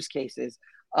different use cases.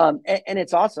 And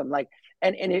it's awesome. Like,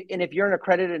 and if you're an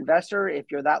accredited investor, if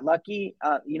you're that lucky,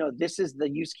 this is the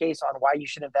use case on why you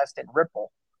should invest in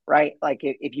Ripple, right? Like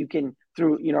if you can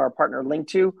through, our partner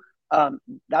Link2,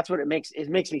 that's what it makes. It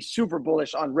makes me super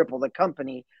bullish on Ripple, the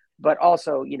company, but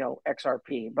also,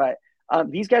 XRP. But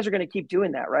these guys are going to keep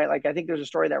doing that, right? Like I think there's a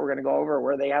story that we're going to go over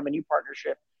where they have a new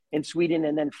partnership in Sweden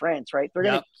and then France, right? They're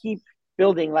going to keep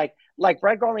building, like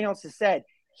Brad Garlinghouse has said,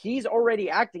 he's already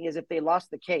acting as if they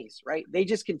lost the case, right? They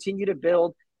just continue to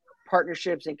build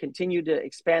partnerships and continue to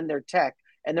expand their tech,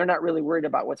 and they're not really worried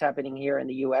about what's happening here in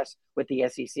the US with the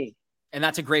SEC. And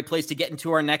that's a great place to get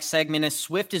into our next segment, as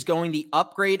Swift is going the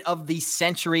upgrade of the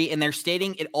century, and they're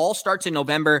stating it all starts in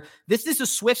November. This is a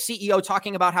Swift CEO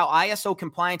talking about how ISO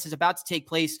compliance is about to take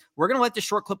place. We're going to let the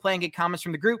short clip play and get comments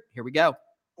from the group. Here we go.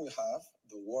 We have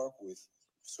the work with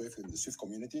Swift in the Swift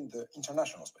community in the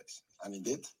international space. And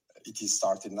indeed, it is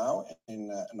started now in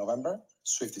November.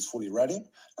 Swift is fully ready.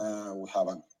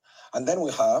 And then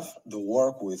we have the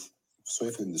work with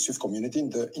Swift in the Swift community in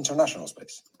the international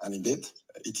space. And indeed,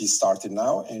 it is started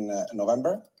now in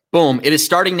November. Boom. It is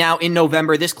starting now in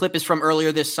November. This clip is from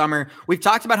earlier this summer. We've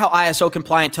talked about how ISO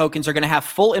compliant tokens are going to have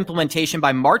full implementation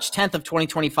by March 10th of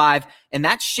 2025. And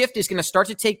that shift is going to start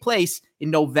to take place in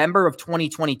November of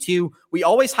 2022. We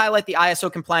always highlight the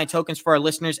ISO compliant tokens for our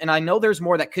listeners. And I know there's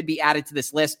more that could be added to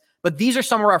this list, but these are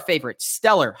some of our favorites: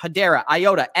 Stellar, Hedera,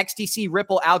 IOTA, XTC,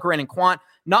 Ripple, Algorand, and Quant.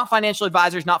 Not financial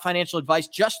advisors, not financial advice.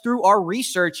 Just through our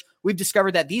research, we've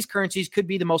discovered that these currencies could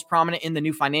be the most prominent in the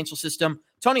new financial system.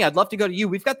 Tony, I'd love to go to you.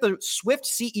 We've got the Swift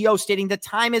CEO stating the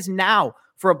time is now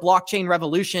for a blockchain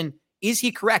revolution. Is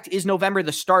he correct? Is November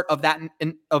the start of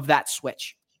that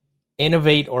switch?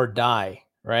 Innovate or die,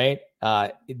 right?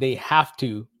 They have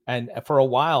to. And for a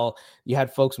while, you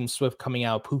had folks from Swift coming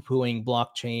out poo-pooing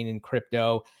blockchain and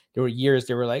crypto. There were years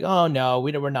they were like, oh, no,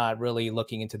 we're not really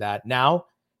looking into that. Now,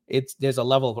 there's a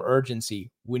level of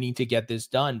urgency. We need to get this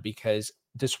done because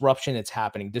disruption is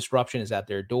happening. Disruption is at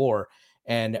their door.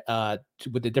 And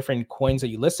with the different coins that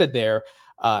you listed there,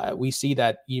 we see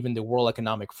that even the World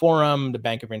Economic Forum, the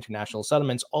Bank of International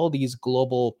Settlements, all these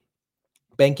global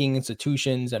banking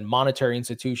institutions and monetary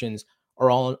institutions are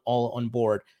all on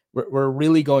board. We're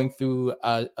really going through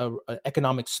an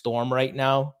economic storm right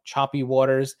now, choppy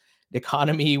waters. The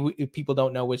economy, people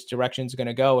don't know which direction it's going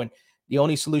to go. And the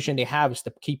only solution they have is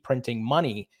to keep printing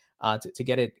money to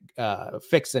get it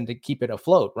fixed and to keep it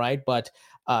afloat, right? But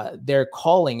they're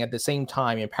calling at the same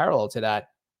time, in parallel to that,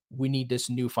 we need this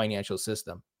new financial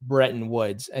system, Bretton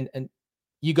Woods. And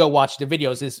you go watch the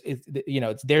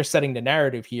videos, they're setting the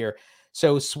narrative here.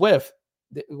 So Swift,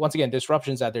 once again,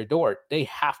 disruptions at their door. They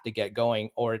have to get going,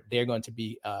 or they're going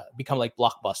to become like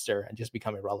Blockbuster and just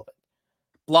become irrelevant.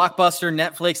 Blockbuster,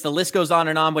 Netflix, the list goes on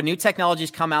and on. When new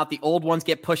technologies come out, the old ones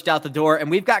get pushed out the door.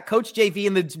 And we've got Coach JV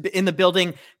in the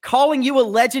building calling you a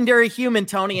legendary human,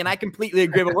 Tony, and I completely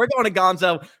agree. But we're going to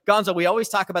Gonzo. Gonzo, we always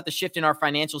talk about the shift in our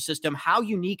financial system. How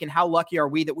unique and how lucky are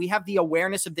we that we have the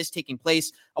awareness of this taking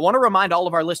place? I want to remind all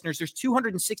of our listeners, there's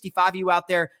 265 of you out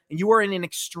there, and you are in an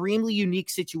extremely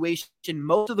unique situation.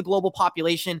 Most of the global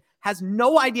population has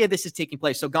no idea this is taking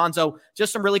place. So Gonzo,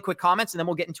 just some really quick comments, and then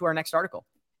we'll get into our next article.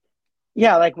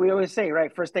 Yeah, like we always say,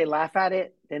 right? First they laugh at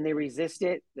it, then they resist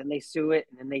it, then they sue it,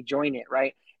 and then they join it,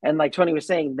 right? And like Tony was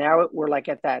saying, now we're like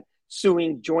at that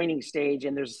suing, joining stage,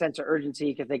 and there's a sense of urgency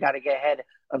because they got to get ahead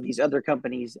of these other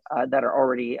companies that are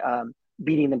already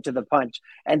beating them to the punch.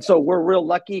 And so we're real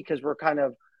lucky because we're kind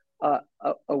of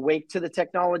awake to the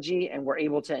technology and we're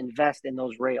able to invest in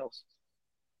those rails.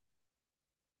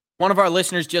 One of our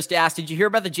listeners just asked, did you hear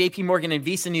about the JP Morgan and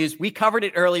Visa news? We covered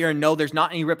it earlier, and no, there's not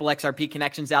any Ripple XRP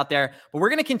connections out there, but we're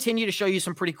going to continue to show you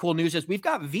some pretty cool news as we've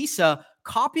got Visa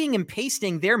copying and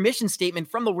pasting their mission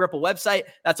statement from the Ripple website.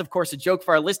 That's, of course, a joke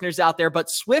for our listeners out there, but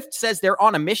Swift says they're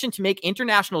on a mission to make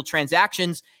international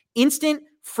transactions instant,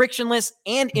 frictionless,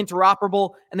 and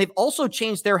interoperable, and they've also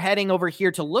changed their heading over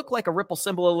here to look like a Ripple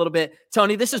symbol a little bit.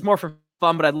 Tony, this is more for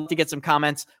fun, but I'd love to get some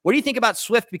comments. What do you think about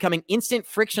Swift becoming instant,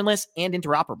 frictionless, and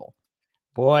interoperable?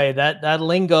 Boy, that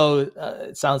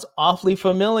lingo sounds awfully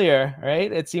familiar,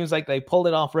 right? It seems like they pulled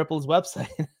it off Ripple's website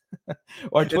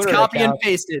or Twitter. It's copy account. And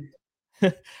pasted.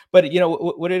 But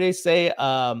what do they say?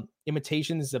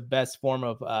 Imitation is the best form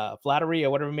of flattery, or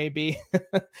whatever it may be.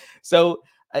 So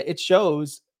it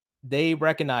shows they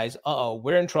recognize,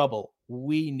 we're in trouble.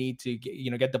 We need to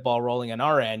get the ball rolling on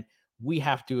our end. we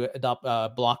have to adopt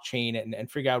blockchain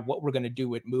and figure out what we're going to do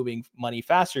with moving money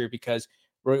faster, because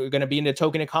we're going to be in the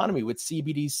token economy with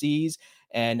CBDCs.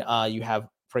 And you have,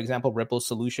 for example, Ripple's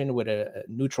solution with a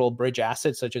neutral bridge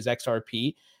asset such as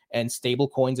XRP and stable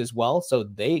coins as well. So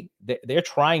they're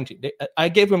trying to, I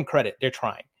give them credit. They're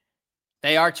trying.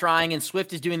 They are trying, and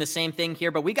Swift is doing the same thing here,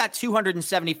 but we got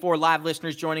 274 live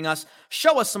listeners joining us.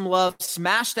 Show us some love.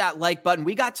 Smash that like button.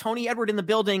 We got Tony Edward in the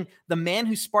building, the man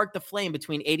who sparked the flame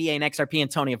between ADA and XRP.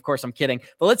 And Tony, of course, I'm kidding.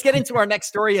 But let's get into our next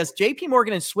story, as JP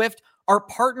Morgan and Swift are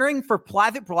partnering for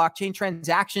private blockchain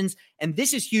transactions. And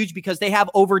this is huge because they have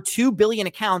over 2 billion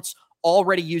accounts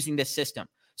already using this system.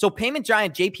 So payment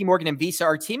giant JP Morgan and Visa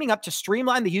are teaming up to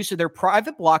streamline the use of their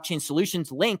private blockchain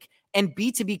solutions, Link and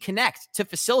B2B Connect, to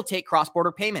facilitate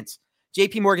cross-border payments.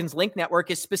 JP Morgan's Link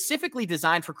network is specifically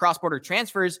designed for cross-border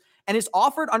transfers and is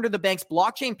offered under the bank's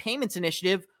blockchain payments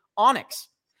initiative, Onyx.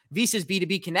 Visa's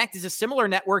B2B Connect is a similar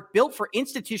network built for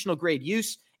institutional grade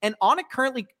use, and Onyx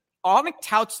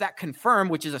touts that Confirm,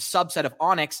 which is a subset of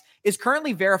Onyx, is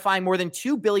currently verifying more than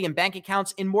 2 billion bank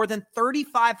accounts in more than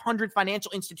 3,500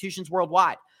 financial institutions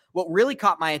worldwide. What really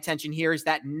caught my attention here is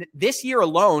that this year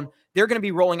alone, they're going to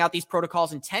be rolling out these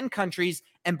protocols in 10 countries.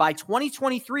 And by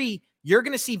 2023, you're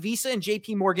going to see Visa and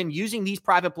JP Morgan using these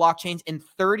private blockchains in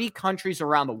 30 countries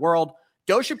around the world.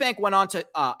 Deutsche Bank went on to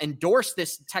endorse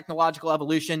this technological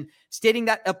evolution, stating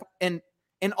that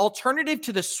an alternative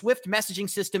to the SWIFT messaging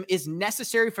system is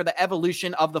necessary for the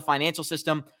evolution of the financial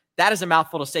system. That is a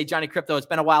mouthful to say. Johnny Crypto, it's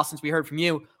been a while since we heard from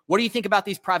you. What do you think about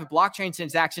these private blockchain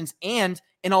transactions and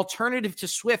an alternative to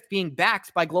SWIFT being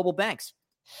backed by global banks?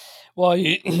 Well,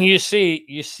 you see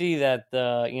that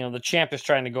the champ is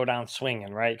trying to go down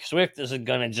swinging, right? Swift isn't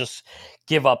going to just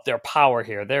give up their power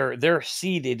here. They're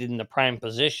seated in the prime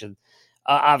position,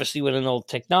 obviously with an old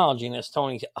technology, and as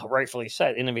Tony rightfully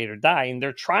said, innovate or die, and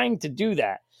they're trying to do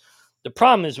that. The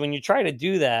problem is when you try to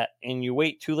do that and you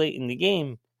wait too late in the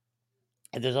game,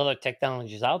 and there's other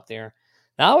technologies out there.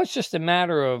 Now it's just a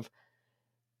matter of,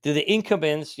 do the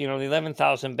incumbents, the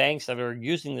 11,000 banks that are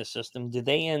using the system, do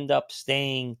they end up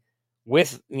staying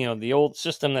with, the old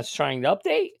system that's trying to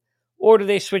update, or do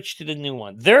they switch to the new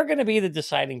one? They're going to be the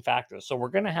deciding factor. So we're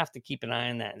going to have to keep an eye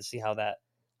on that and see how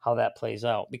that plays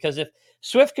out. Because if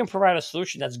Swift can provide a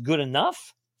solution that's good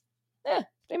enough,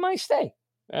 they might stay,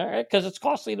 all right, because it's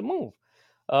costly to move.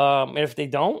 And if they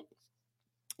don't,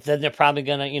 then they're probably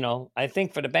going to, I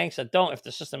think for the banks that don't, if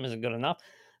the system isn't good enough,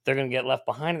 they're going to get left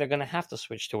behind. They're going to have to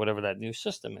switch to whatever that new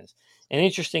system is. And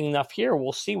interesting enough here,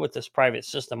 we'll see what this private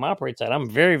system operates at. I'm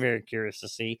very, very curious to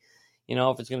see,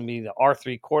 if it's going to be the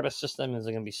R3 Corda system. Is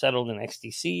it going to be settled in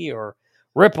XDC or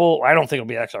Ripple? I don't think it'll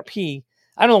be XRP.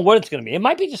 I don't know what it's going to be. It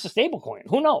might be just a stable coin.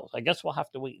 Who knows? I guess we'll have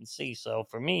to wait and see. So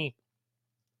for me,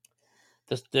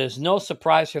 there's no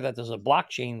surprise here that there's a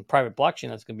private blockchain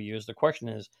that's going to be used. The question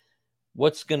is,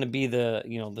 what's going to be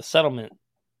the settlement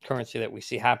currency that we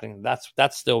see happening?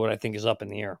 That's still what I think is up in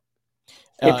the air.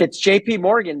 If it's JP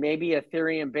Morgan, maybe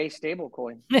Ethereum based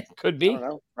stablecoin. Could be. I don't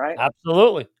know, right?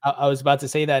 Absolutely. I was about to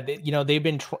say that, they've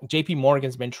been, JP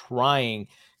Morgan's been trying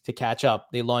to catch up.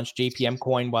 They launched JPM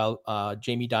coin while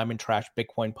Jamie Dimon trashed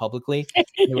Bitcoin publicly.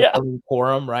 Yeah.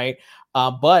 Quorum, right?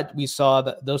 But we saw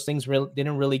that those things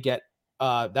didn't really get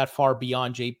that far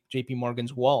beyond JP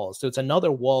Morgan's walls. So it's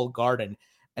another walled garden.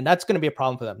 And that's going to be a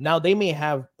problem for them. Now, they may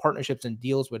have partnerships and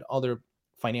deals with other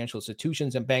financial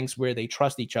institutions and banks where they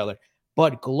trust each other.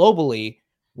 But globally,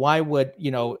 why would,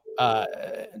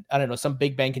 some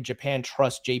big bank in Japan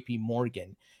trust JP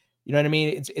Morgan? You know what I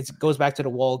mean? It goes back to the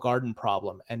walled garden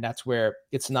problem. And that's where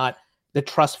it's not the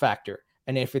trust factor.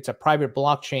 And if it's a private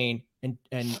blockchain and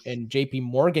JP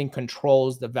Morgan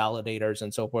controls the validators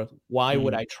and so forth, why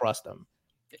would I trust them?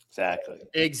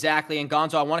 Exactly. And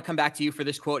Gonzo, I want to come back to you for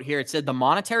this quote here. It said, the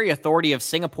Monetary Authority of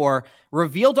Singapore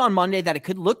revealed on Monday that it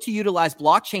could look to utilize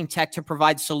blockchain tech to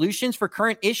provide solutions for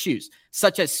current issues,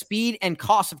 such as speed and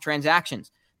cost of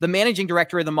transactions. The managing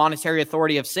director of the Monetary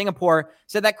Authority of Singapore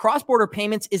said that cross-border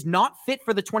payments is not fit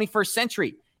for the 21st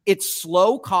century. It's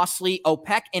slow, costly,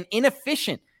 opaque, and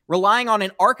inefficient, relying on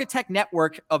an architect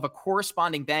network of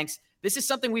corresponding banks. This is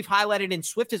something we've highlighted, and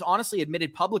Swift has honestly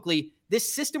admitted publicly.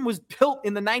 This system was built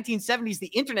in the 1970s. The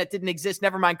internet didn't exist,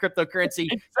 never mind cryptocurrency.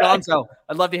 Gonzo,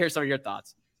 I'd love to hear some of your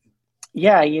thoughts.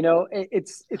 Yeah,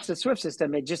 it's a SWIFT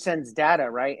system. It just sends data,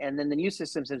 right? And then the new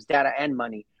system sends data and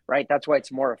money, right? That's why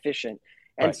it's more efficient.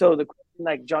 And so the question,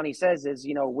 like Johnny says, is,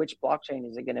 which blockchain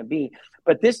is it going to be?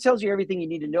 But this tells you everything you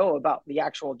need to know about the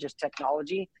actual just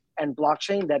technology and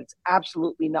blockchain, that it's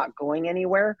absolutely not going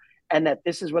anywhere. and that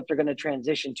this is what they're going to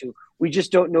transition to. We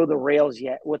just don't know the rails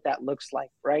yet, what that looks like,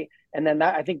 right? And then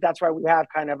I think that's why we have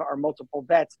kind of our multiple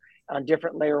bets on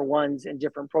different layer ones and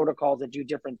different protocols that do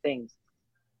different things.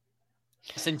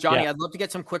 Listen, Johnny, I'd love to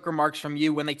get some quick remarks from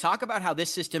you. When they talk about how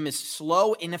this system is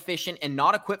slow, inefficient, and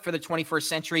not equipped for the 21st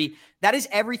century, that is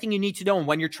everything you need to know. And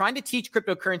when you're trying to teach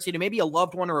cryptocurrency to maybe a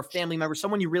loved one or a family member,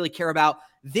 someone you really care about,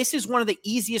 this is one of the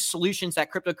easiest solutions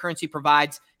that cryptocurrency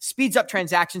provides, speeds up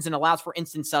transactions, and allows for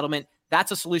instant settlement.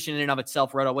 That's a solution in and of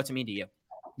itself. Roto, what's it mean to you?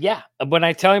 Yeah. When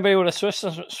I tell anybody what a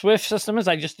Swift system is,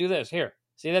 I just do this. Here.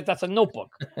 See that? That's a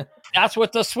notebook. That's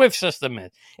what the Swift system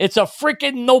is. It's a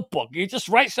freaking notebook. You just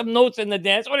write some notes in the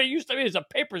dance. What it used to be is a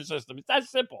paper system. It's that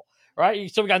simple,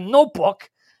 right? So we got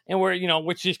notebook, and we're,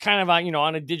 which is kind of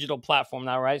on a digital platform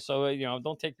now, right? So,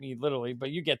 don't take me literally, but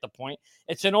you get the point.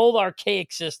 It's an old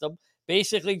archaic system,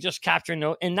 basically just capturing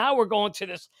note. And now we're going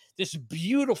to this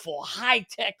beautiful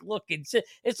high-tech looking,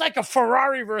 it's like a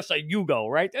Ferrari versus a Yugo,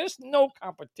 right? There's no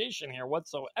competition here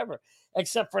whatsoever,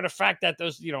 except for the fact that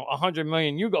there's, 100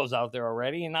 million Yugos out there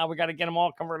already. And now we got to get them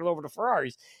all converted over to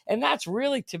Ferraris. And that's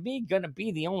really, to me, going to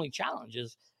be the only challenge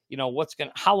is,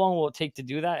 how long will it take to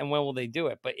do that? And when will they do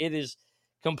it? But it is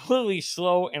completely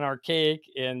slow and archaic.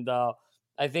 And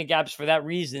I think apps, for that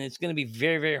reason, it's going to be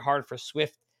very, very hard for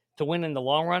Swift to win in the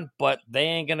long run, but they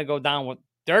ain't going to go down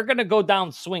they're going to go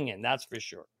down swinging. That's for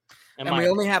sure. And we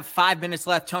only have 5 minutes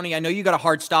left. Tony, I know you got a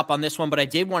hard stop on this one, but I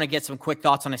did want to get some quick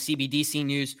thoughts on a CBDC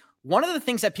news. One of the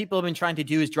things that people have been trying to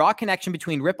do is draw a connection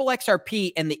between Ripple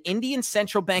XRP and the Indian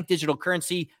central bank digital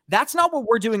currency. That's not what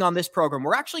we're doing on this program.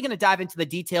 We're actually going to dive into the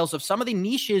details of some of the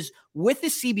niches with the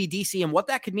CBDC and what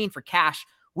that could mean for cash.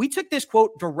 We took this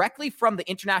quote directly from the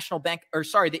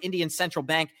the Indian central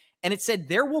bank, and it said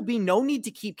there will be no need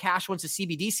to keep cash once the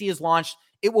CBDC is launched.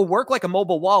 It will work like a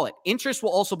mobile wallet. Interest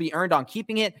will also be earned on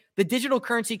keeping it. The digital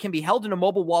currency can be held in a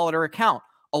mobile wallet or account.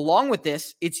 Along with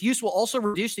this, its use will also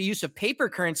reduce the use of paper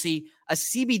currency. A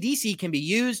CBDC can be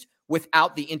used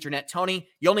without the internet. Tony,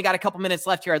 you only got a couple minutes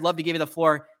left here. I'd love to give you the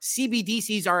floor.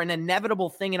 CBDCs are an inevitable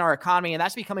thing in our economy, and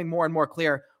that's becoming more and more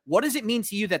clear. What does it mean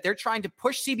to you that they're trying to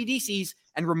push CBDCs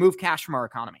and remove cash from our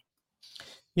economy?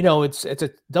 It's a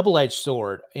double-edged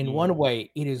sword. In one way,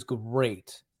 it is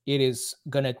great. It is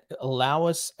going to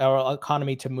allow our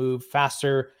economy to move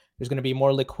faster. There's going to be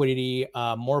more liquidity.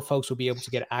 More folks will be able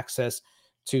to get access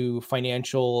to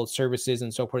financial services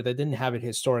and so forth that didn't have it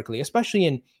historically, especially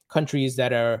in countries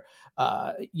that are,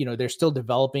 they're still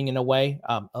developing in a way.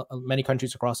 Many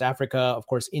countries across Africa, of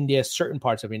course, India, certain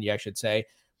parts of India, I should say,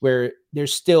 where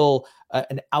there's still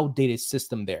an outdated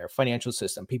system there, financial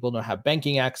system. People don't have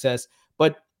banking access.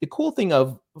 But the cool thing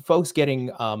of folks getting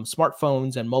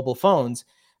smartphones and mobile phones,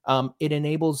 it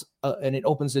enables and it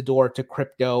opens the door to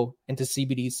crypto and to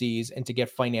CBDCs and to get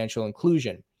financial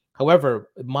inclusion. However,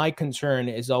 my concern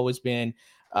has always been,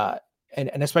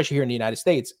 and especially here in the United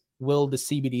States, will the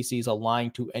CBDCs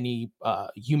align to any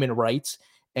human rights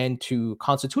and to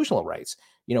constitutional rights?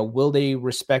 Will they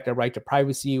respect a right to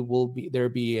privacy? Will there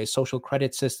be a social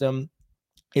credit system?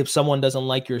 If someone doesn't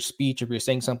like your speech, if you're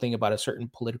saying something about a certain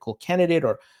political candidate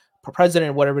or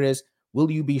president, whatever it is,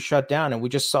 will you be shut down? And we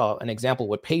just saw an example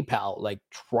with PayPal, like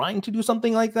trying to do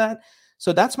something like that.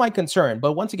 So that's my concern.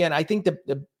 But once again, I think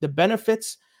the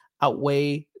benefits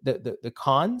outweigh the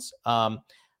cons.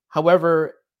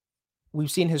 However,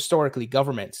 we've seen historically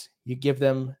governments, you give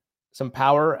them some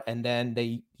power and then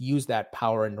they use that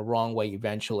power in the wrong way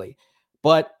eventually.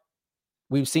 But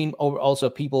we've seen also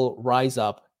people rise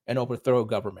up and overthrow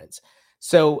governments.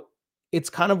 So it's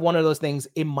kind of one of those things,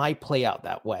 it might play out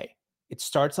that way. It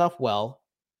starts off well,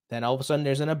 then all of a sudden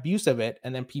there's an abuse of it,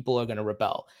 and then people are going to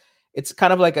rebel. It's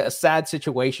kind of like a sad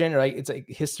situation, right? It's like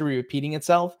history repeating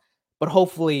itself, but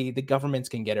hopefully the governments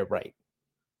can get it right.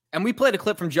 And we played a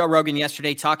clip from Joe Rogan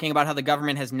yesterday talking about how the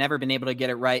government has never been able to get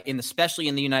it right, especially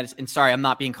in the United States. And sorry, I'm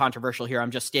not being controversial here.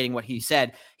 I'm just stating what he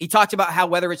said. He talked about how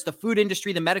whether it's the food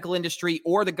industry, the medical industry,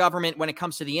 or the government, when it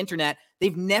comes to the internet,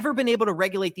 they've never been able to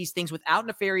regulate these things without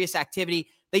nefarious activity.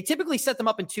 They typically set them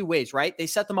up in two ways, right? They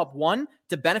set them up, one,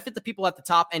 to benefit the people at the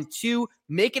top, and two,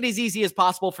 make it as easy as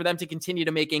possible for them to continue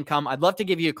to make income. I'd love to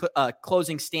give you a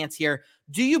closing stance here.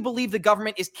 Do you believe the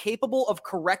government is capable of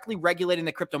correctly regulating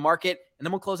the crypto market? And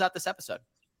then we'll close out this episode.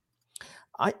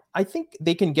 I think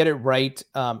they can get it right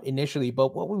initially,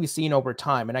 but what we've seen over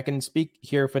time, and I can speak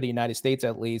here for the United States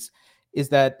at least, is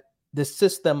that the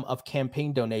system of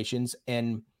campaign donations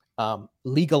and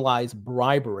legalized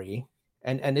bribery,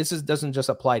 and this doesn't just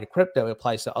apply to crypto, it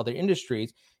applies to other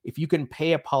industries. If you can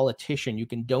pay a politician, you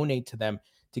can donate to them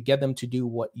to get them to do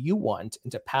what you want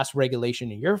and to pass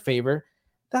regulation in your favor,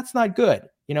 That's not good,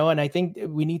 and I think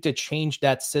we need to change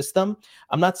that system.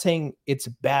 I'm not saying it's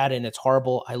bad and it's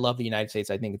horrible. I love the United States.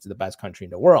 I think it's the best country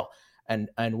in the world. And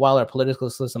while our political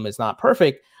system is not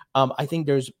perfect, I think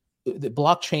there's the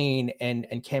blockchain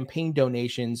and campaign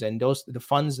donations and the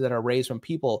funds that are raised from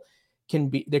people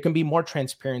there can be more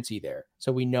transparency there.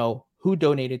 So we know who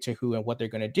donated to who and what they're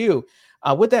going to do.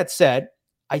 With that said,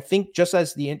 I think just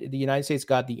as the United States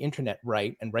got the internet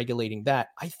right and regulating that,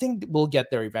 I think we'll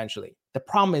get there eventually. The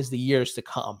problem is the years to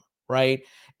come, right?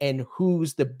 And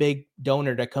who's the big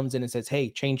donor that comes in and says, hey,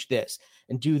 change this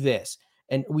and do this.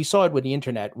 And we saw it with the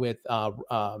internet with,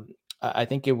 I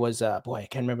think it was, I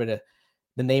can't remember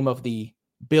the name of the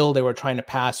bill they were trying to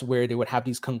pass where they would have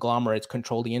these conglomerates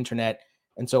control the internet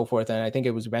and so forth. And I think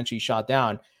it was eventually shot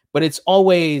down. But it's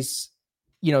always,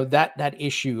 that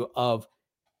issue of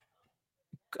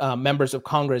members of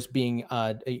Congress being,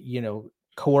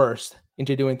 coerced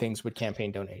into doing things with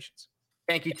campaign donations.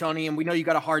 Thank you, Tony. And we know you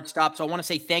got a hard stop. So I want to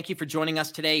say thank you for joining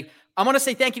us today. I want to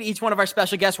say thank you to each one of our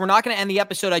special guests. We're not going to end the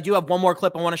episode. I do have one more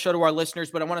clip I want to show to our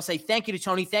listeners, but I want to say thank you to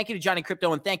Tony. Thank you to Johnny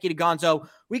Crypto, and thank you to Gonzo.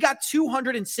 We got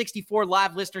 264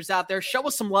 live listeners out there. Show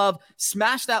us some love.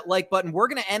 Smash that like button. We're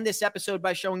going to end this episode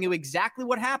by showing you exactly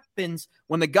what happens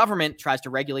when the government tries to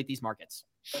regulate these markets.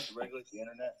 To regulate the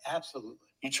internet? Absolutely.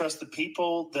 You trust the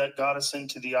people that got us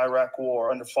into the Iraq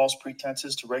war under false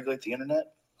pretenses to regulate the internet?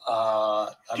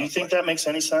 Do you think that makes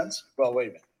any sense? Well, wait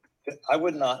a minute. I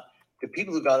would not. The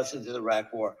people who got us into the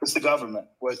Iraq war. It's the government.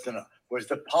 Was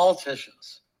the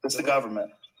politicians. It's the government.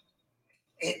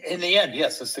 In the end,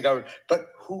 yes, it's the government. But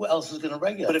who else is going to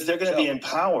regulate? But if they're going to be in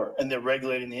power and they're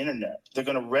regulating the internet, they're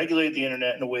going to regulate the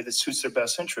internet in a way that suits their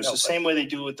best interests. The same way they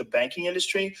do with the banking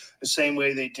industry, the same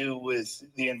way they do with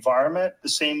the environment, the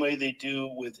same way they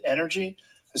do with energy,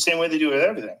 the same way they do with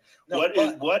everything.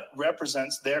 What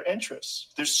represents their interests?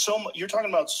 There's so much. You're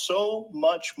talking about so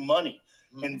much money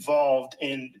involved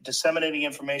in disseminating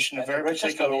information in a very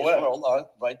particular way.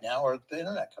 Right now, or the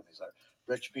internet companies are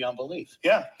rich beyond belief.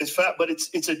 Yeah, it's fat, but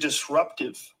it's a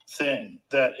disruptive thing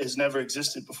that has never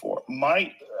existed before.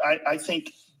 I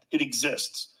think it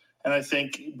exists, and I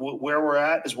think where we're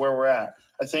at is where we're at.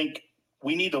 I think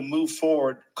we need to move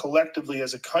forward collectively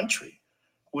as a country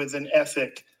with an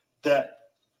ethic that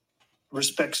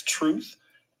respects truth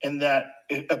and that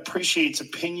it appreciates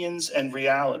opinions and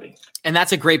reality. And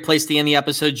that's a great place to end the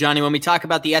episode, Johnny. When we talk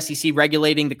about the SEC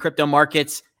regulating the crypto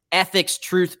markets, ethics,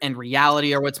 truth, and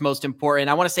reality are what's most important.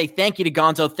 I want to say thank you to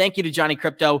Gonzo. Thank you to Johnny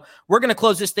Crypto. We're going to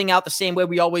close this thing out the same way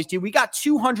we always do. We got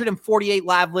 248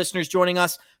 live listeners joining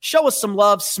us. Show us some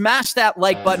love. Smash that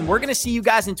like button. We're going to see you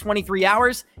guys in 23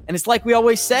 hours. And it's like we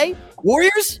always say,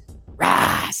 Warriors,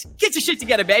 rise. Get your shit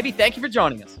together, baby. Thank you for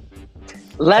joining us.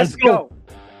 Let's go.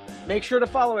 Make sure to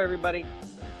follow everybody.